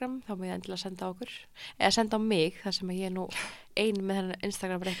Instagram, þá má ég endilega senda okkur. Eða senda á mig, þar sem ég er nú ein með þennan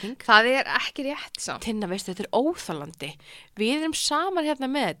Instagram-reikning. Það er ekki rétt samt. Tinna, veistu, þetta er óþolandi. Við erum saman hérna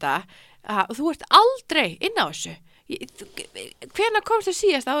með þetta og þú ert aldrei inn á þessu. Hvenær komstu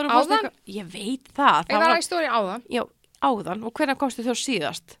síðast? Áðan? Ég veit það. Ég var í stóri áðan. Já, áðan. Og hvenær komstu þú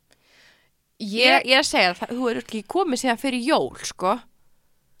síðast? Ég er að segja það, þú er ekki komið síðan fyrir jól, sko.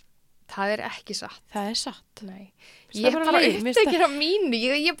 Það er ekki satt. Það er satt. Nei. Ég bara upptekir á mínu.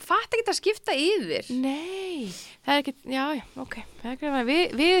 Ég fatt ekki að skipta yfir. Nei. Það er ekki, já, ok. Það er ekki,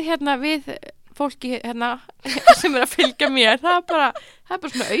 við hérna, við fólki hérna sem er að fylgja mér, það er bara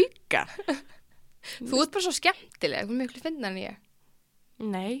svona auka. Þú ert bara svo skemmtileg, þú er miklu fyndnar en ég.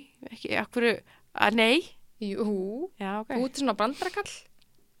 Nei, ekki, nei. Jú, já, ok. Þú ert svona brandarakall.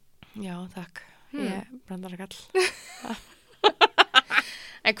 Já, takk. Ég er brandarakall.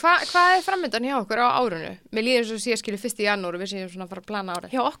 En hvað er framöndan hjá okkur á árunu? Mér líður svo síðan skilu 1. janúar og við séum svona að fara að plana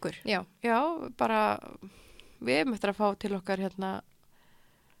árið. Hjá okkur? Já. Já, bara við erum eftir að fá til okkar hérna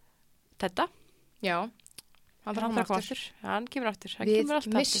Tedda. Já. Hann aftur. Hann kemur aftur. Við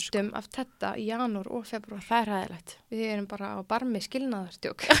mistum af Tedda í janúar og februar. Það er ræðilegt. Við erum bara á barmi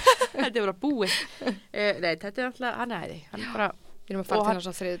skilnaðarstjók. Þetta er bara búið. Nei, Tedda er alltaf, hann æði. Hann bara... Við erum að fara til hans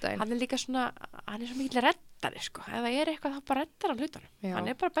á 3. daginn. Hann er líka svona, hann er svo mikil reddari, sko. Ef það er eitthvað, þá bara reddar hann hlutunum. Já. Hann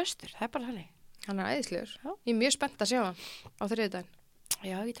er bara bestur, það er bara þannig. Hann er æðislegur. Já. Ég er mjög spennt að sjá hann á 3. daginn.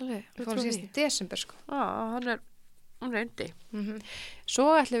 Já, ég talveg. Við fórum síðast í desember, sko. Já, hann er undi. Svo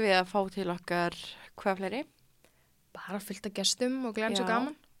ætlum við að fá til okkar hvað fleiri? Bara fullt af gestum og glens og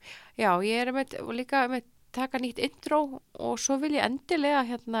gaman. Já, ég er líka með taka nýtt intro og svo vil ég endilega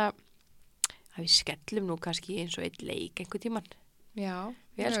hérna að við skellum nú kannski eins og einn leik einhver tíman. Já,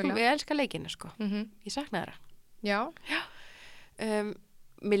 við elskar leikina, sko. Ég sakna þeirra. Já.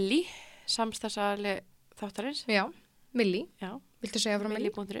 Milli, samstagsali þáttarins. Já, Milli. Já. Viltu segja frá Milli?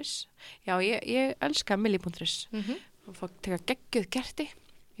 Milli.is. Já, ég elska Milli.is. Og fá teka geggjuð gerti.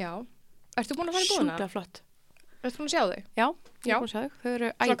 Já. Ertu búin að fara í búina? Súklega flott. Ertu búin að sjá þau? Já, ég er búin að sjá þau. Þau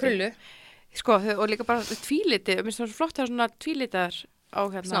eru æði. Svo krullu. Sko, og líka bara tvílitið. Mér finnst það svo flott að það er svona tvílitar á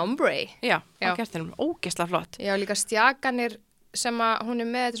hérna. Svona ombre. Já, á gertinum. Ógeðslega flott. Já, líka stjakanir sem að hún er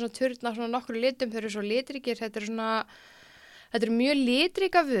með, þetta er svona turna svona nokkru litum, þau eru svo litrikir, þetta er mjög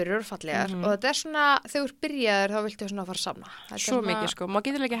litrika vörur fallegar og þetta er svona, þegar þú byrjaður þá viltu svona fara samna. Svo mikið, sko, maður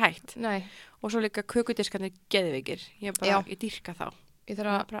getur ekki hægt. Nei. Og svo líka kökudiskarnir geðveikir, ég dýrka þá. Ég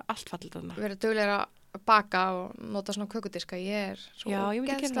þarf bara allt fallið þarna. Vera duglega að baka og nota svona kökudiska, ég er svo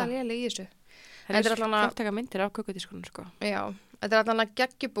geðslega léleg í þessu. Það er flott taka myndir af kökudiskunum, sko. Já. Þetta er allan að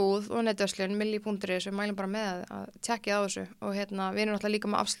geggjubúð og netverslun, Milli.is, við mælum bara með að tjekkið á þessu og við erum náttúrulega líka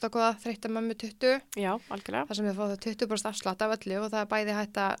með afsláttakóða 30 Já, algjörlega. Það sem við fáum það 20% afslátt af öllu og það er bæði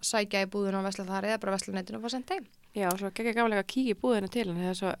hægt að sækja í búðun og vesla þar eða bara vesla netinu og fá senda heim. Já, og svo geggja gamanlega að kíkja í búðinu til en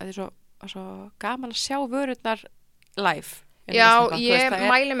það er svo gaman að sjá vörurnar live Já, ég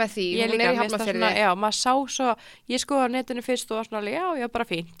mæli með því, hún er í Hafnarfirði. Já, maður sá svo, ég skoði á netinu fyrst og var svona, já, bara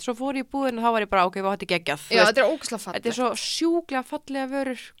fínt. Svo fór ég í búðinu og þá var ég bara, ok, þetta er geggjað. Já, þetta er ógeðslega fallegt. Þetta er svo sjúklega fallega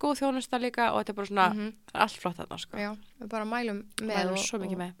vörur, góð þjónusta líka og þetta er bara svona allt flott þarna, sko. Já, við bara mælum með og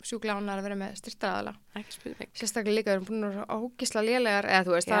sjúklega ánægðar að vera með styrktaraðala. Ekki spurning. Sérstaklega líka, við erum búin að ógeðslega lélegar, eða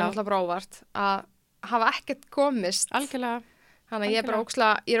þú veist, það er náttúrulega bara óvart að hafa ekkert komist. Algjörlega. Þannig að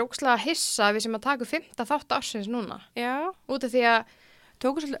ég er ógeðslega hissa við sem að taka 5. þátt ársins núna. Já. Út af því að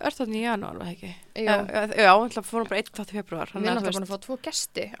tóku svolítið örþarni í janúar, var það ekki? Já, alltaf fórum bara 1 þátt í febrúar. Við erum alltaf búin að fá 2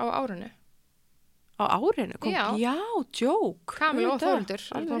 gesti á árinu. Á árinu? Já, djók. Kamil og Þórhildur,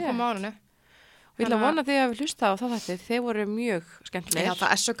 búin að koma á árinu. Við ætlum að vona því að við hlusta á þetta, þeir voru mjög skemmtilegir. Já,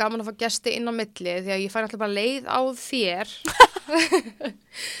 það er svo gaman að fá gesti inn á milli því að ég fær alltaf bara leið á þér.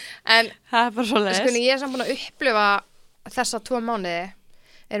 En það er bara svo leiðis. Sko, ég er samt búin að upplifa þessa 2 mánuði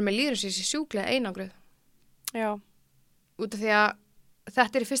er með líður sér sjúklega einangruð. Já. Út af því að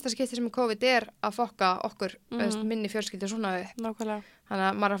þetta er í fyrsta skipti sem COVID er að fokka okkur minni fjölskyldu svona við. Nákvæmlega. Þannig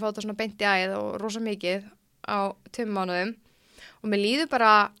að maður er að fá þetta svona beint í æð og rosa mikið á 2 mánuðum og mér líður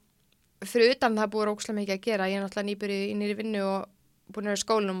bara fyrir utan það búið ókslega mikið að gera. Ég er náttúrulega nýbyrjuð í nýri vinnu og búin að vera í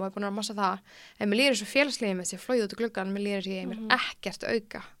skólanum og er búin að massa það. En mér líður svo félagslega með þessi flóið út úr gluggan, mér líður þessi mér ekkert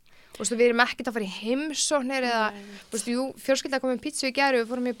auka. Þú veist, við erum ekkert að fara í heimsóknir eða, þú veist, fjölskylda komið pítsu í gæru, við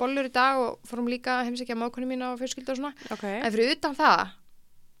fórum í bollur í dag og fórum líka að heimsækja mákonu mína og fjölskylda og svona. Okay. En fyrir utan það,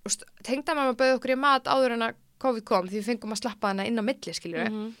 þú veist, tengdamamma bauð okkur í mat áður en að COVID kom því við fengum að slappa hana inn á milli, skiljum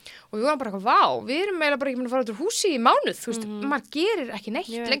við. Og við vorum bara eitthvað, vá, við erum eiginlega bara ekki að fara út úr húsi í mánuð, þú veist, maður gerir ekki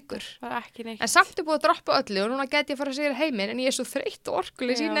neitt lengur. Ekki neitt. En samt er búið að droppa öllu og núna get ég að fara að segja heiminn en ég er svo þreytt og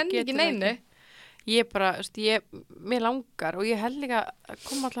orkuleg, ég nenni ekki neinu. Ég bara, mér langar og ég held líka að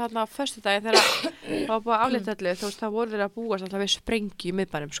koma alltaf þarna á föstudagi þegar það var búið að aflétta öllu, þú veist, það voru þeirra að búast alltaf við sprengju í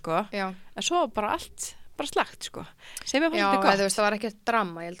miðbænum, sko. Já. En svo bara allt, bara slagt, sko. Sem ég fannst þetta gott. Já, þú veist, það var ekkert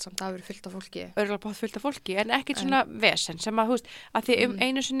drama, ég held samt að það hafi verið fullt af fólki. Örgulega bátt fullt af fólki, en ekkert svona vesen sem að, þú veist, að því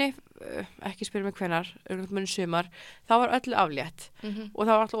einu sinni, ekki spyrja mig hvenar, örgulega sumar, þá var öllu aflétt og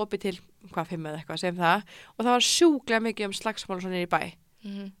það var alltaf opið til, 5 eða eitthvað, sem það, og það var sjúklega mikið slagsmál og svona niður í bæ.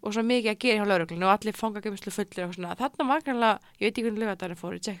 Og svo mikið að gera hjá lögreglunni og allir fangageymslu fullir og svona. Þarna var kannlega, ég veit ekki hvernig lögadagurinn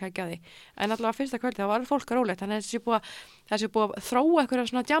fór, ég tjekka ekki að því. En allavega fyrsta kvöldi, það var fólk rólegt, þannig að það sé búið að þróa eitthvað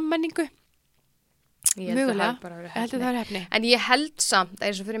svona djammenningu. Mögulega, ég held að það er hefni. En ég held samt,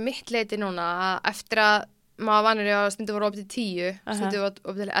 eins og fyrir mitt leiti núna, að eftir að maður vanur að stundum voru opið til 10, stundum voru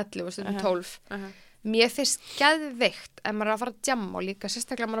opið til 11 og stundum 12. Mér finnst geðveikt ef maður er að fara að djamma og líka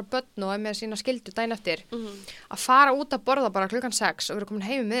sérstaklega maður er að börn og með sína skildu daginn eftir að fara út að borða bara klukkan 6 og vera komin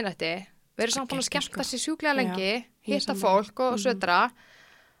heim miðnætti, vera samt búin að skemmta sér sjúklega lengi, hitta fólk og södra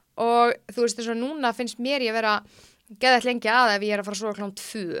og þú veist þess að núna finnst mér ég vera geðveikt lengi að ef ég er að fara að sofa klukkan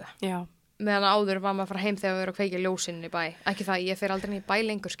 2 meðan áður var maður að fara heim þegar við erum að kveikja ljósinn í bæ, ekki það, ég fer aldrei í bæ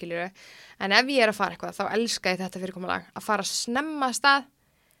lengur skiljuru, en ef ég er að fara eitthvað þá elska ég þetta fyrirkomulag að fara snemma stað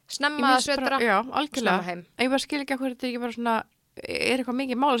snemma að svetra, snemma heim. En ég bara skil ekki að hverju þetta ekki bara svona, er eitthvað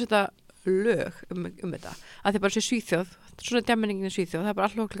mikið mál að setja lög þetta. Að þið bara sé Svíþjóð, svona djammeningin í Svíþjóð, það er bara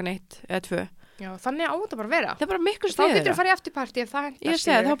alltaf klukkan 1 eða 2. Já, þannig á þetta bara að vera. Það er bara miklu sniðugra. Þá getur þú að fara í afturparti ef það hentar. Ég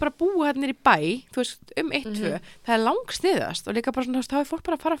segi það er bara að búa hérna í bæ, þú veist, 1-2. Það er langsniðast og líka bara svona, þá er fólk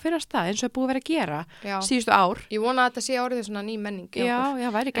bara að fara fyrir að stað eins og er búið að vera að gera síðustu ár. Ég vona að þetta sé árið svona ný menning. Já,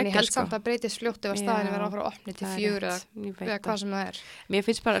 væri ekki. En ég held samt að breytist fljótt ef að staðinu verða að fara að opni til 4 eða hvað sem það er. Mér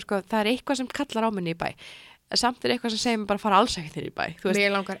finnst bara, sko, það er eitthvað sem kallar á minni í bæ. Samt er eitthvað sem segir mig bara fara alls ekkert í bæ.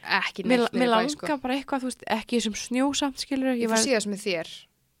 Mér langar ekki neitt í bæ, sko. Mér langar bara eitthvað, þú veist, ekki þessum snjósamt, skilur. Ég fór síðast með þér.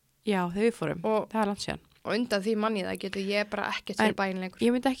 Já, þegar við fórum. Það er langt síðan. Og undan því manni það getur ég bara ekkert fyrir bæinn lengur.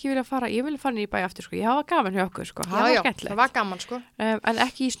 Ég myndi ekki vilja fara, ég vilja fara niður í bæ aftur, sko. Ég hafa gaman hjá okkur, sko. Það var gaman, sko. En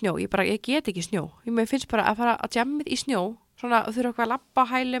ekki í snjó. Ég get ekki snjó. Mér finnst bara að fara að jammið í snjó, svona, og þurfa eitthvað að labba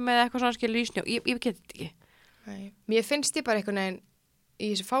hælum eða eitthvað svona skilur í snjó. Ég get þetta ekki. Nei. Mér finnst ég bara einhvern veginn í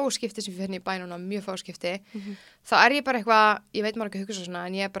þessu fáskipti sem ég fyrir í bænuna, mjög fáskipti, þá er ég bara eitthvað, ég veit maður ekki að hugsa svona,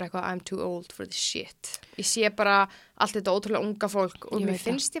 en ég er bara eitthvað I'm too old for this shit. Ég sé bara allt þetta ótrúlega unga fólk og mér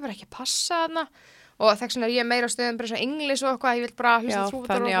finnst ég bara ekki passa þarna og þess vegna er ég meira á stöðum bara svona englis og eitthvað, ég vil bara hlusta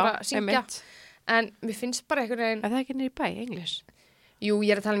trúðar og bara syngja. En mér finnst bara einhvern veginn... Er það ekki niður í bæ, englis? Jú,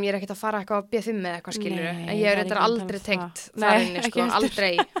 ég er að tala ég er ekkert að fara eitthvað að B5 eða eitthvað skilur, en ég er reyndar aldrei tengt þar inni, sko,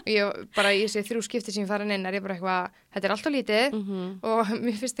 aldrei. Ég sé 3 skipti sem ég fara inn er ég bara eitthvað, þetta er alltaf lítið og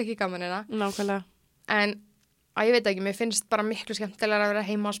mér finnst ekki gaman hérna. Nákvæmlega. En ég veit ekki, mér finnst bara miklu skemmtilega að vera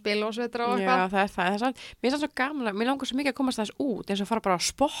heima að spila og svetra og eitthvað. Já, það er sann. Mér finnst það svo gaman, mér langar svo mikið að komast þess út eins og fara bara á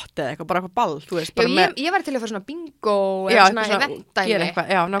sport eða eitthvað, bara eitthvað ball, þú veist. Já, ég var til að fara svona bingo eða svona eventdæmi,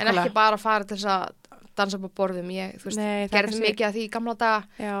 en ekki bara fara til þess að dansa upp á borðum, þú veist, gerði mikið að því í gamla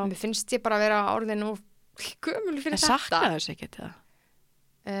daga, mér finnst ég bara að vera orðin og gömul fyrir þetta. þetta. En saknaði þess ekki þetta?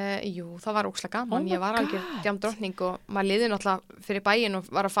 Jú, það var ókslega gaman. Oh ég var alveg djamdrottning og maður liði náttúrulega fyrir bæinn og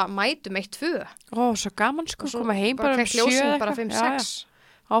var að mætum 1-2. Svo gaman sko, koma heim bara 7 bara 5-6.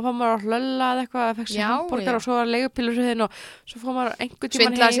 Og fór maður að hlölla eða eitthvað, fekk sér hamborgar og svo var leigupillurinn og svo fór maður einhvern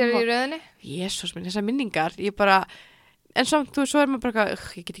tímann heim. Svindlaði sér í röðinni? Jésús minn, þessar minningar, ég bara, en samt þú, svo maður bara,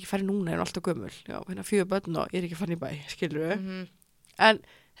 ég get ekki farið núna, ég er alltaf gömul, já, 4 börn og ég er ekki farin í bæ, skilur við. En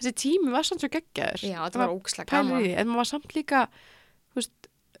þessi tími var samt svo geggjaður. Já, þetta var ógeðslega gaman. En maður var samt líka, þú veist,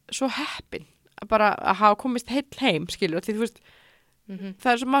 svo heppin, bara að hafa komist heill heim, skilur við, því þú veist, það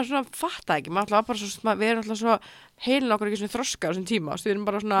er svo maður svona fattaði ekki, maður alltaf bara svo, við erum alltaf svo heilin okkur ekki svona þroska á þessum tíma, við erum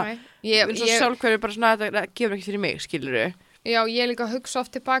bara svona, við erum svo sjálfhverju bara svona, þetta gefur ekki fyrir mig, skilur við. Já, ég líka hugsa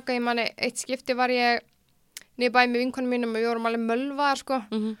oft tilbaka, ég manni, eitt skipti var ég niður bæ með vinkonum mínum og við vorum alveg mölvaðar, sko,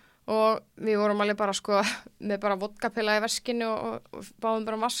 og við vorum alveg bara, sko, með bara vodkapilla í veskinu og báðum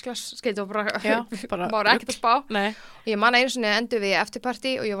bara masklas, skiltu, og bara var ekkert að spá. Nei. Og ég manna einu sinni endur við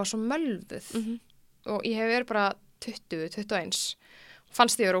eftirparti og ég var svo mölvuð og ég hef verið bara 21.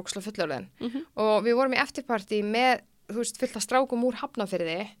 Fannst því að vera ókslega fullorðin og við vorum í eftirparti með, þú veist, fullt af strákum úr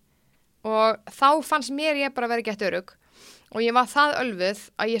Hafnarfirði og þá fannst mér ég bara verið gett örugg og ég var það ölfuð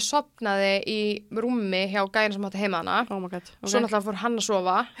að ég sofnaði í rúmi hjá gæðin sem átti heima hana. Oh my God. Okay. Svo náttúrulega fór hann að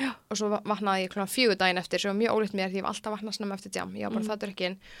sofa og svo vaknaði ég 4 daginn eftir sem var mjög ólíkt mér því ég var alltaf vaknað snemma eftir djam. Ég var bara það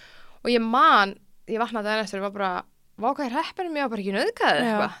drukkin og ég vaknaði daginn eftir og var bara vákaði hreppinum, ég var bara ekki nauðgæðið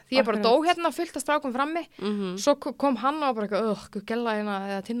eitthvað. Því ég bara dó hérna fullt af strákum frammi. Svo kom hann og bara eitthvað, gella hérna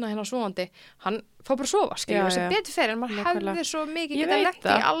eða tinna hérna svovandi. Hann fór bara að sofa, skilja, þessi betur fyrir, en maður hefði svo mikið getað lent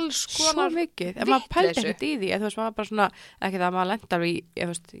í alls konar svo mikið, en maður pældi ekkert í því, þú veist, maður bara svona, ekki það að maður lent alveg í,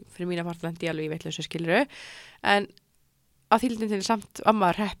 ég veist, fyrir mína part lent í alveg í veitlausu, skiluru, en á þýldin til samt að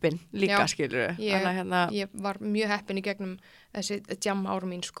maður heppin líka, skiluru. Ég var mjög heppin í gegnum þessi jam ára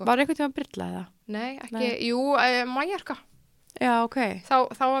mín, sko. Var einhvern tíma byrlað það? Nei, ekki, jú, Mallorca. Já, ok.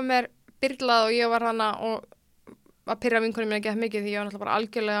 Þá var mér byrlað og ég var hana og að pyrra vinkonum mér ekki mikið því ég var náttúrulega bara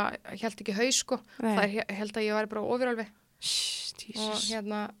algjörlega, held ekki haus, sko. Það held að ég væri bara ofurálfi.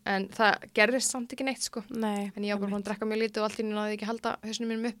 Og en það gerðist samt ekki neitt, sko. Nei. En ég var bara hún að drekka mjög lítið og allt í náði ekki halda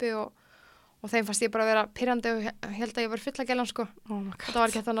hausnum mínum uppi og þeim fannst ég bara að vera pyrrandi og held að ég var fulla, sko. Það var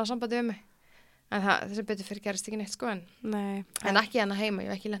ekki þannig að sambandi við mig. En þessi betur fyrir gerist ekki neitt, sko. En ekki hana heima,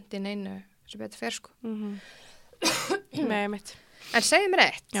 ég hef ekki lendið í neinu þessi betur fyrir, sko. Nei, mitt. En segðu mér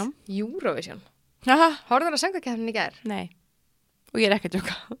eitt. Já. Eurovision. Horfður að söngvakeppnin í gær? Nei. Og ég er ekki að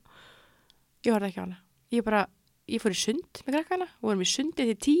djóka. Ég horfði ekki á hana. Ég fór í sund með krakkana. Við vorum í sundi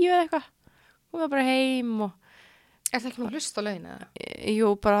til 10 eða eitthvað. Og við var bara heim og... Er það ekki nú hlust á lögin eða? Jú,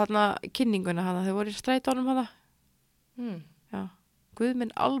 bara hana kynninguna hana. Þau voru í strætónum hana. Já. Guð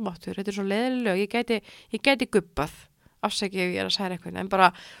minn almáttur. Þetta er svo leiðileg lög. Ég gæti gubbað. Afsækja ef ég er að særa eitthvað. En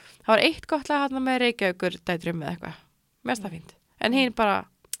bara, það var eitt gott lag hana með Reykjavíkur dætrum með eitthvað. Mest það fínt. En hinn bara...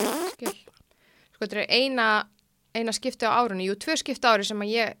 Skil. Sko, þetta er eina skipti á árunni. Jú, 2 skipti á ári sem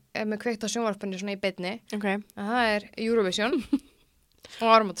að ég er með kveikt á sjónvarpinu svona í beinni. Okay. Það er Eurovision og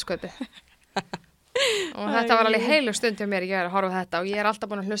áramótaskaupið. Og þetta var alveg heilug stund hjá mér, ég er að horfa þetta og ég er alltaf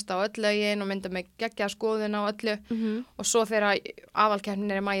búin að hlusta á öll lögin og mynda mig geggjaða skoðun á öllu og svo þegar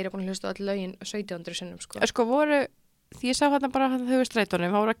aðalkeppnin er í maí er ég búin að hlusta á öll lögin 1700 sinnum, sko. Sko voru, því ég sá þarna bara þau í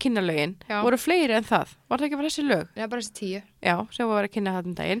strætónum, það voru að kynna lögin, voru fleiri en það, var það ekki bara þessi lög? Já, bara þessi 10. Já, sem voru að kynna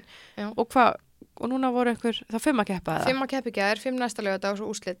þarna daginn. Og núna voru það 5 að keppa það? 5 að keppa í gær, 5 næsta lög og svo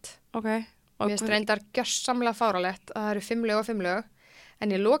úrslit. Ok. Mér finnst reyndar gjörsamlega fáralegt að það eru 5 lög og 5 lög,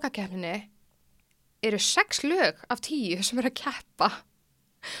 en í lokakeppninni eru 6 lög af 10 sem eru að keppa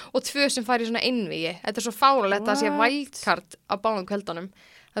og 2 sem fær í svona einvígi. Þetta er svo fáralegt að það sé wildcard á báðum kvöldunum.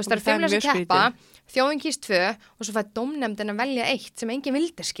 Það eru 5 lög sem keppa, þjóðin kýst 2 og svo fær dómnefndin að velja 1 sem enginn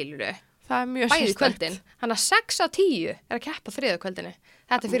vildi, skilurðu. Það er mjög bæði kvöldin. Þannig að 6 af 10 er að keppa þriðju kvöldinu.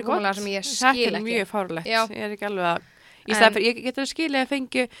 Þetta er fyrirkomulega sem ég skil ekki. Þetta er mjög fáralegt. Ég er ekki alveg að... Ég getur að skilja að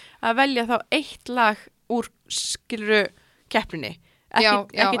fengju að velja þá 1 lag úr, skiluru, keppninni.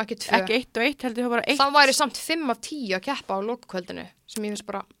 Ekki 2. Ekki 1 og 1, heldur það bara 1. Það væri samt 5 af 10 að keppa á lokakvöldinu, sem ég finnst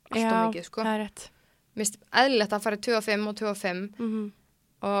bara alltaf mikið, sko. Já, það er rétt. Mér finnst eðlilegt að fara 2 af 5 og 2 af 5.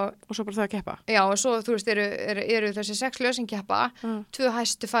 Og svo bara það að keppa. Já, og svo, þú veist, eru þessi 6 lög sem keppa, 2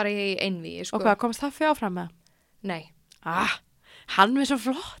 hæstu fara í einvígi, sko. Og hvað, komst það fyrir áfram með? Nei. Hann er svo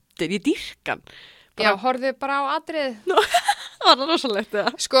flottur, ég dýrkan. Já, horfðu bara á atrið. Það var rosalegt,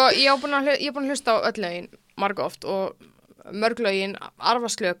 eða? Sko, ég er búin að hlusta á öll lögin, marga oft, og mörglögin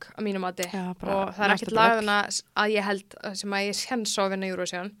arfaslög að mínum mati og það er ekkert lagðana að ég held sem að ég séns á að vinna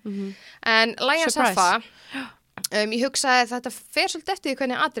Eurovision en Lion Safa Ég hugsaði að þetta fer svolítið eftir því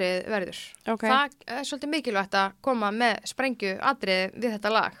hvernig atriðið verður. Okay. Það er svolítið mikilvægt að koma með sprengju atriðið við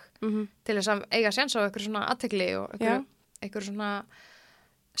þetta lag til þess að eiga séns á einhver svona athygli og einhver svona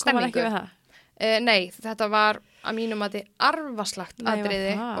stemmingu. Kom hann ekki við það? Nei, þetta var að mínum að þið arfaslagt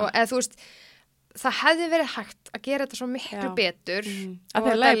atriði og eða þú veist, það hefði verið hægt að gera þetta svo miklu betur og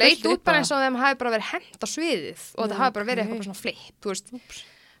það leit út bara eins og þeim hafi bara verið hent á sviðið og það hafi bara verið eitthvað svona flip, þú veist.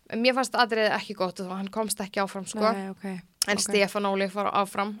 Mér fannst atriðið ekki gott og hann komst ekki áfram, sko. Nei, En Stefán Óli fór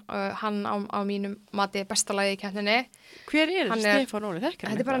áfram, hann á mínum mati besta lagi í keppninni. Hver er Stefán Óli?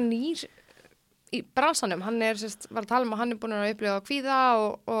 Þetta er bara nýr í bransanum. Hann var að tala um að hann er búin að upplifa kvíða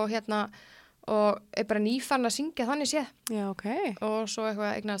og er bara nýfarn að syngja þannig séð. Já, Og svo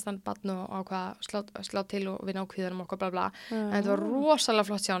eitthvað eignaðist hann barn og ákvað slá til og vinna á kvíðanum og bla bla. En þetta var rosalega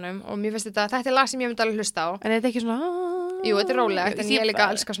flott hjá honum og mér finnst þetta er lag sem ég myndi alveg hlusta á. En þetta ekki svona... Jú, þetta er rólegt, en ég líka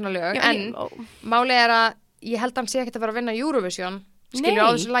elska svona lög. En málið er að ég held að hann sé ekkert að fara að vinna Eurovision, skilur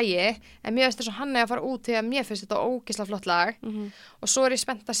á þessu lagi, en mér veist þess að hann er að fara út því að mér finnst þetta ógeðslega flott lag og svo er ég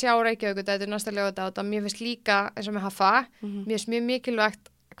spennt að sjá Reykjavík næsta lögadagur og mér finnst líka eins og með Haffa, mér finnst mjög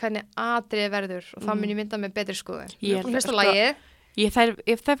mikilvægt hvernig atriði verður og þá mun ég mynda með betri skoðun. Hlusta lagið.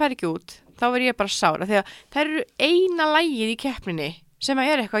 Ef það fær ekki út, þá verð ég bara sára því að það eru eina lagið í keppninni sem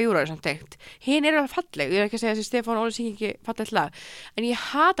að er eitthvað Eurovision tengt. Hinn er alveg falleg, ég er ekki að segja að Stefán Óli syngi ekki fallegt lag, en ég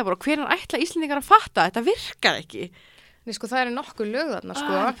hata bara hvernig ætla Íslendingar að fatta, þetta virkar ekki. Nei, sko, það eru nokkuð lög þarna,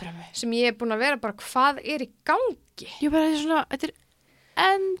 sko, sem ég er búin að vera bara, hvað er í gangi? Ég bara, þetta er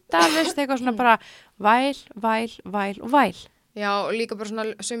endalaust eitthvað svona bara væl og væl. Já, og líka bara svona,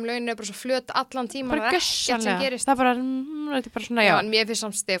 sem lögin er bara svo flöt allan tíman, bara ekkert sem gerist. Það er bara svona, já. En mér finnst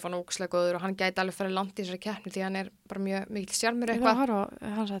samt Stefán ógeðslega góður og hann gæti alveg farið landi í þessari keppni því hann er bara mjög mikil sjarmur eitthvað. Ég var að horfa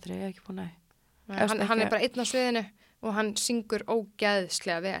á hans atriði, ég er ekki búin að. Hann er bara einn á sviðinu og hann syngur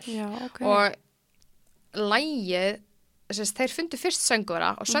ógeðslega vel. Já, Og lagið, þeir fundu fyrst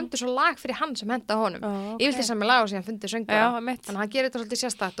söngvara og söndu svo lag fyrir hann sem henda honum. Ég vil þess að með lag og síðan fundu söngvara. Þannig að hann gerir þetta svolítið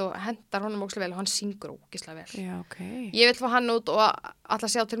sérstætt og hendar honum ógeðslega vel og hann syngur ógeðslega vel. Já, Ég vil fá hann út og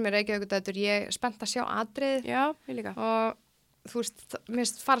alltaf sjá til mér Reykjavík, ég er spennt að sjá atriðið. Já, ég líka. Og þú veist, mér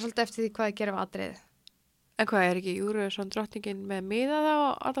finnst fara svolítið eftir því hvað ég gerir af atriðið. En hvað, er ekki Eurovision drottningin með miða þá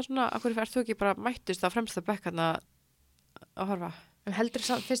og alltaf svona, akkur ferð þú ekki bara mættist á fremsta bekkarna að horfa? En heldur,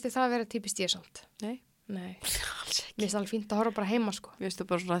 finnst þið það að vera típist ég samt? Nei. Mér finnst alveg fínt að horfa bara heima, sko. Mér finnst það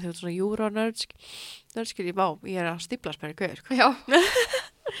bara svona því að svona Euro-nördskil ég er að stíplast bara í gauður, sko. Já.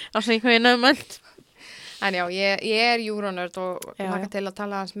 Alltaf einhvern veginn nefnmöld. En já, ég er Euro-nörd og laka til að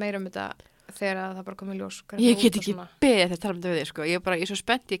tala hans meira um þetta þegar það bara komið ljós. Ég get ekki beðið þetta að tala um þetta við þig, sko. Ég er svo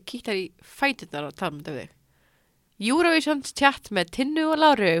spennt, ég kýttar í fæturnar og tala um þetta við þig. Eurovision chat með Tinnu og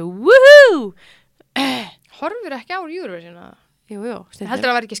Láru. Woohoo! Horfir ekki á Eurovision að það? Jú. Heldur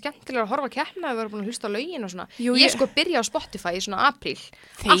að vera ekki skemmtilega að horfa að keppna að við vorum búin að hlusta á lögin og svona. Ég sko byrja á Spotify í svona apríl.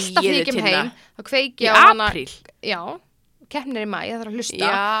 Alltaf því ekki heim. Þá kveiki á hana. Í apríl? Já. Keppnir í maí, það þarf að hlusta.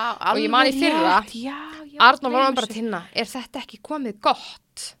 Já, og ég man í fyrra. Arnór var bara Tinna. Er þetta ekki komið gott?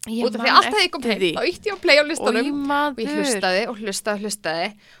 Út af því alltaf því ég kom heim. Þá ítti ég á play á listanum. Og ég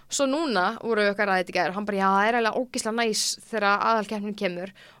hlustaði. Og svo núna voru við okkar ræðið í gær og hann bara, já, það er eiginlega ógeðslega næs þegar aðalkeppnin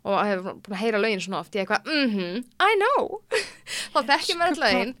kemur og hefur búin að heyra lögin svona oft. Ég eitthvað, I know. Þá þekki mér all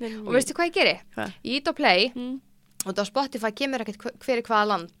lögin og veistu hvað ég geri? Ég ítti á play og á Spotify kemur ekkert hver í hvaða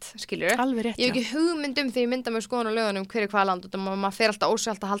land, skilur? Alveg rétt, ég hef ekki hugmynd því ég mynda með skoðun og lögunum hver í hvaða land og maður fer alltaf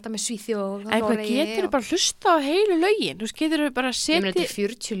ósvöld að halda með Svíþjóð. En hvað getur þú bara hlusta á heilu lögin? Þú getur þú bara setja... Ég meina þetta er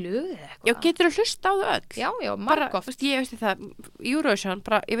 40 lög eða eitthvað. Já, getur þú hlusta á þau öll? Já, margóft. Ég veist það, Eurovision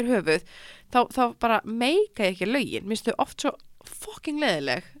bara yfir höfuð, þá bara meika ég ekki lögin. Mér finnst þau oft svo fucking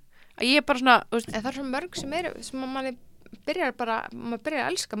leðileg. Ég er bara svona... Það er svo mörg sem maður byrjar að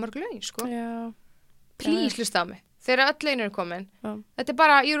elska mörg lögin, sko. Já. Please hlusta á mig. Þegar öll lögin eru komin. Þetta er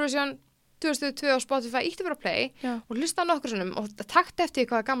bara Eurovision 2002 á Spotify, ítti bara play og hlusta á nokkur sinnum og takti eftir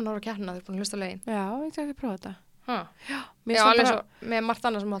hvað er gaman að horfa að keppna þegar búin að hlusta á lögin. Já, ég takk að prófa þetta. Já, alveg svo með margt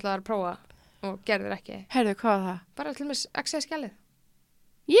annað sem ætlaði að prófa og gerðir ekki. Heyrðu, hvað var það? Bara til með XS-skjalið.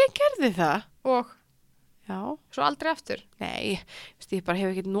 Ég gerði það? Og? Já. Svo aldrei aftur? Nei, ég bara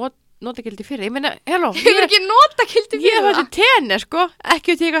hef ekki notagildi fyrir. Ég meina, hefur ekki notagildi fyrir það? Ég var til tenni, sko.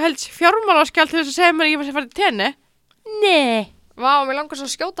 Ekki út í eitthvað helst fjármálaskjald til þess að segja mér að ég var sem farið til tenni. Nei. Vá, mér langar svo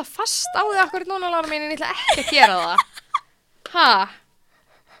að skjóta fast á því akkur núna, Lára mín, en ég ætla ekki að gera það.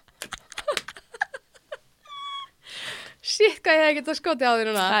 Shit, hvað ég hef getað skotið á því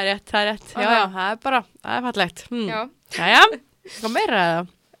núna. Það er rétt. Já, það er bara, það er fallegt. Jæja. Hvað meira er það?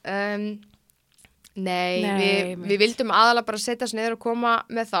 Nei, við vildum aðalega bara setja oss niður og koma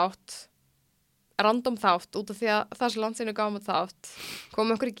með þátt. Random þátt, út af því að þessi landsinu gáum þátt.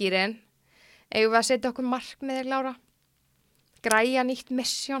 Komum okkur í gýrin. Eigum við að setja okkur markmiðir, Lára? Græja nýtt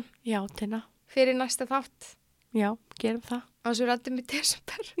mission Já, Tina. fyrir næsta þátt. Já, gerum það. Þannig að við rættum í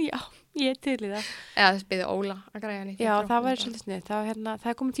desember. Já, ég til í það. Eða þess byrði Óla að græja nýtt. Já, það var svolítið snið. Það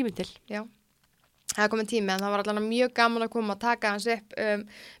er komið tími til. Já, það er komið tími en það var allavega mjög gaman að koma að taka hans upp.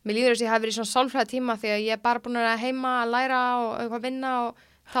 Mér líður þess að ég hafi verið í svona sálfræði tíma því að ég er bara búin að vera heima að læra og eitthvað vinna og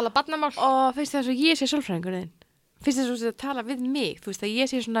tala barnamál. Og finnst það svo ég sé sálfræðingurinn? Finnst það svo að tala við mig? Þú veist að ég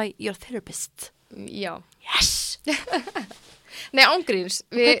sé svona your therapist. Já. Yes! Nei, ángríns.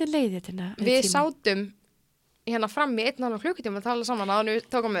 Hvernig leiði þetta? Við sátum hérna fram í 1,5 klukkutíma að tala saman að við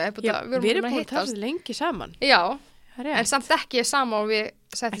tókum við upp og við erum búin að tala lengi saman. Já, en samt ekki sama og við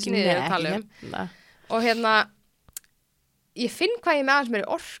settum sniðið að tala um. Og hérna, ég finn hvað ég með aðeins meiri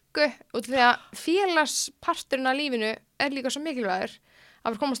orku út því að félagsparturinn af lífinu er líka svo mikilvægur að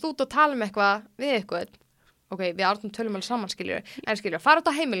við komast út og tala um eitthvað við eitthvað. Ok, við ártum tölum alveg saman, skiljur. En skiljur, fara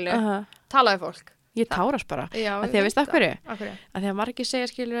út á heimilinu, tala við fólk. Ég tárast bara. Já, að því að veist af hverju? Af hverju? Að því að margir segja,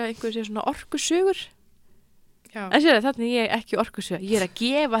 skiljur, að einhver sé svona orkusugur. Já. En sér að þannig ég er ekki orkusuga. Ég er að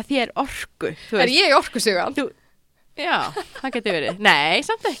gefa þér orku. Er ég orkusugan? Já, það getur verið. Nei,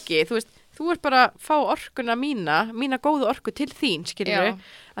 samt ekki. Þú veist, þú ert bara að fá orkuna mína góða orku til þín, skiljur.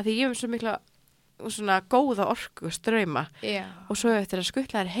 Að því ég hef svo mikla svona góða orku ströyma. Já. Og svo eftir að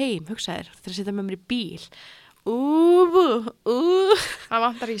skuttla þér heim, hugsa þér, eftir að setja með mér í bíl. Það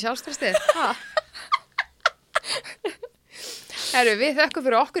vantar ekki sjálfströstið. Herru, við þökkum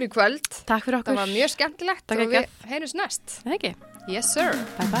fyrir okkur í kvöld. Takk fyrir okkur. Það var mjög skemmtilegt og við heyrjumst næst. Það ekki? Yes, sir.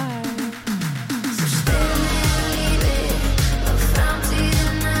 Bye bye.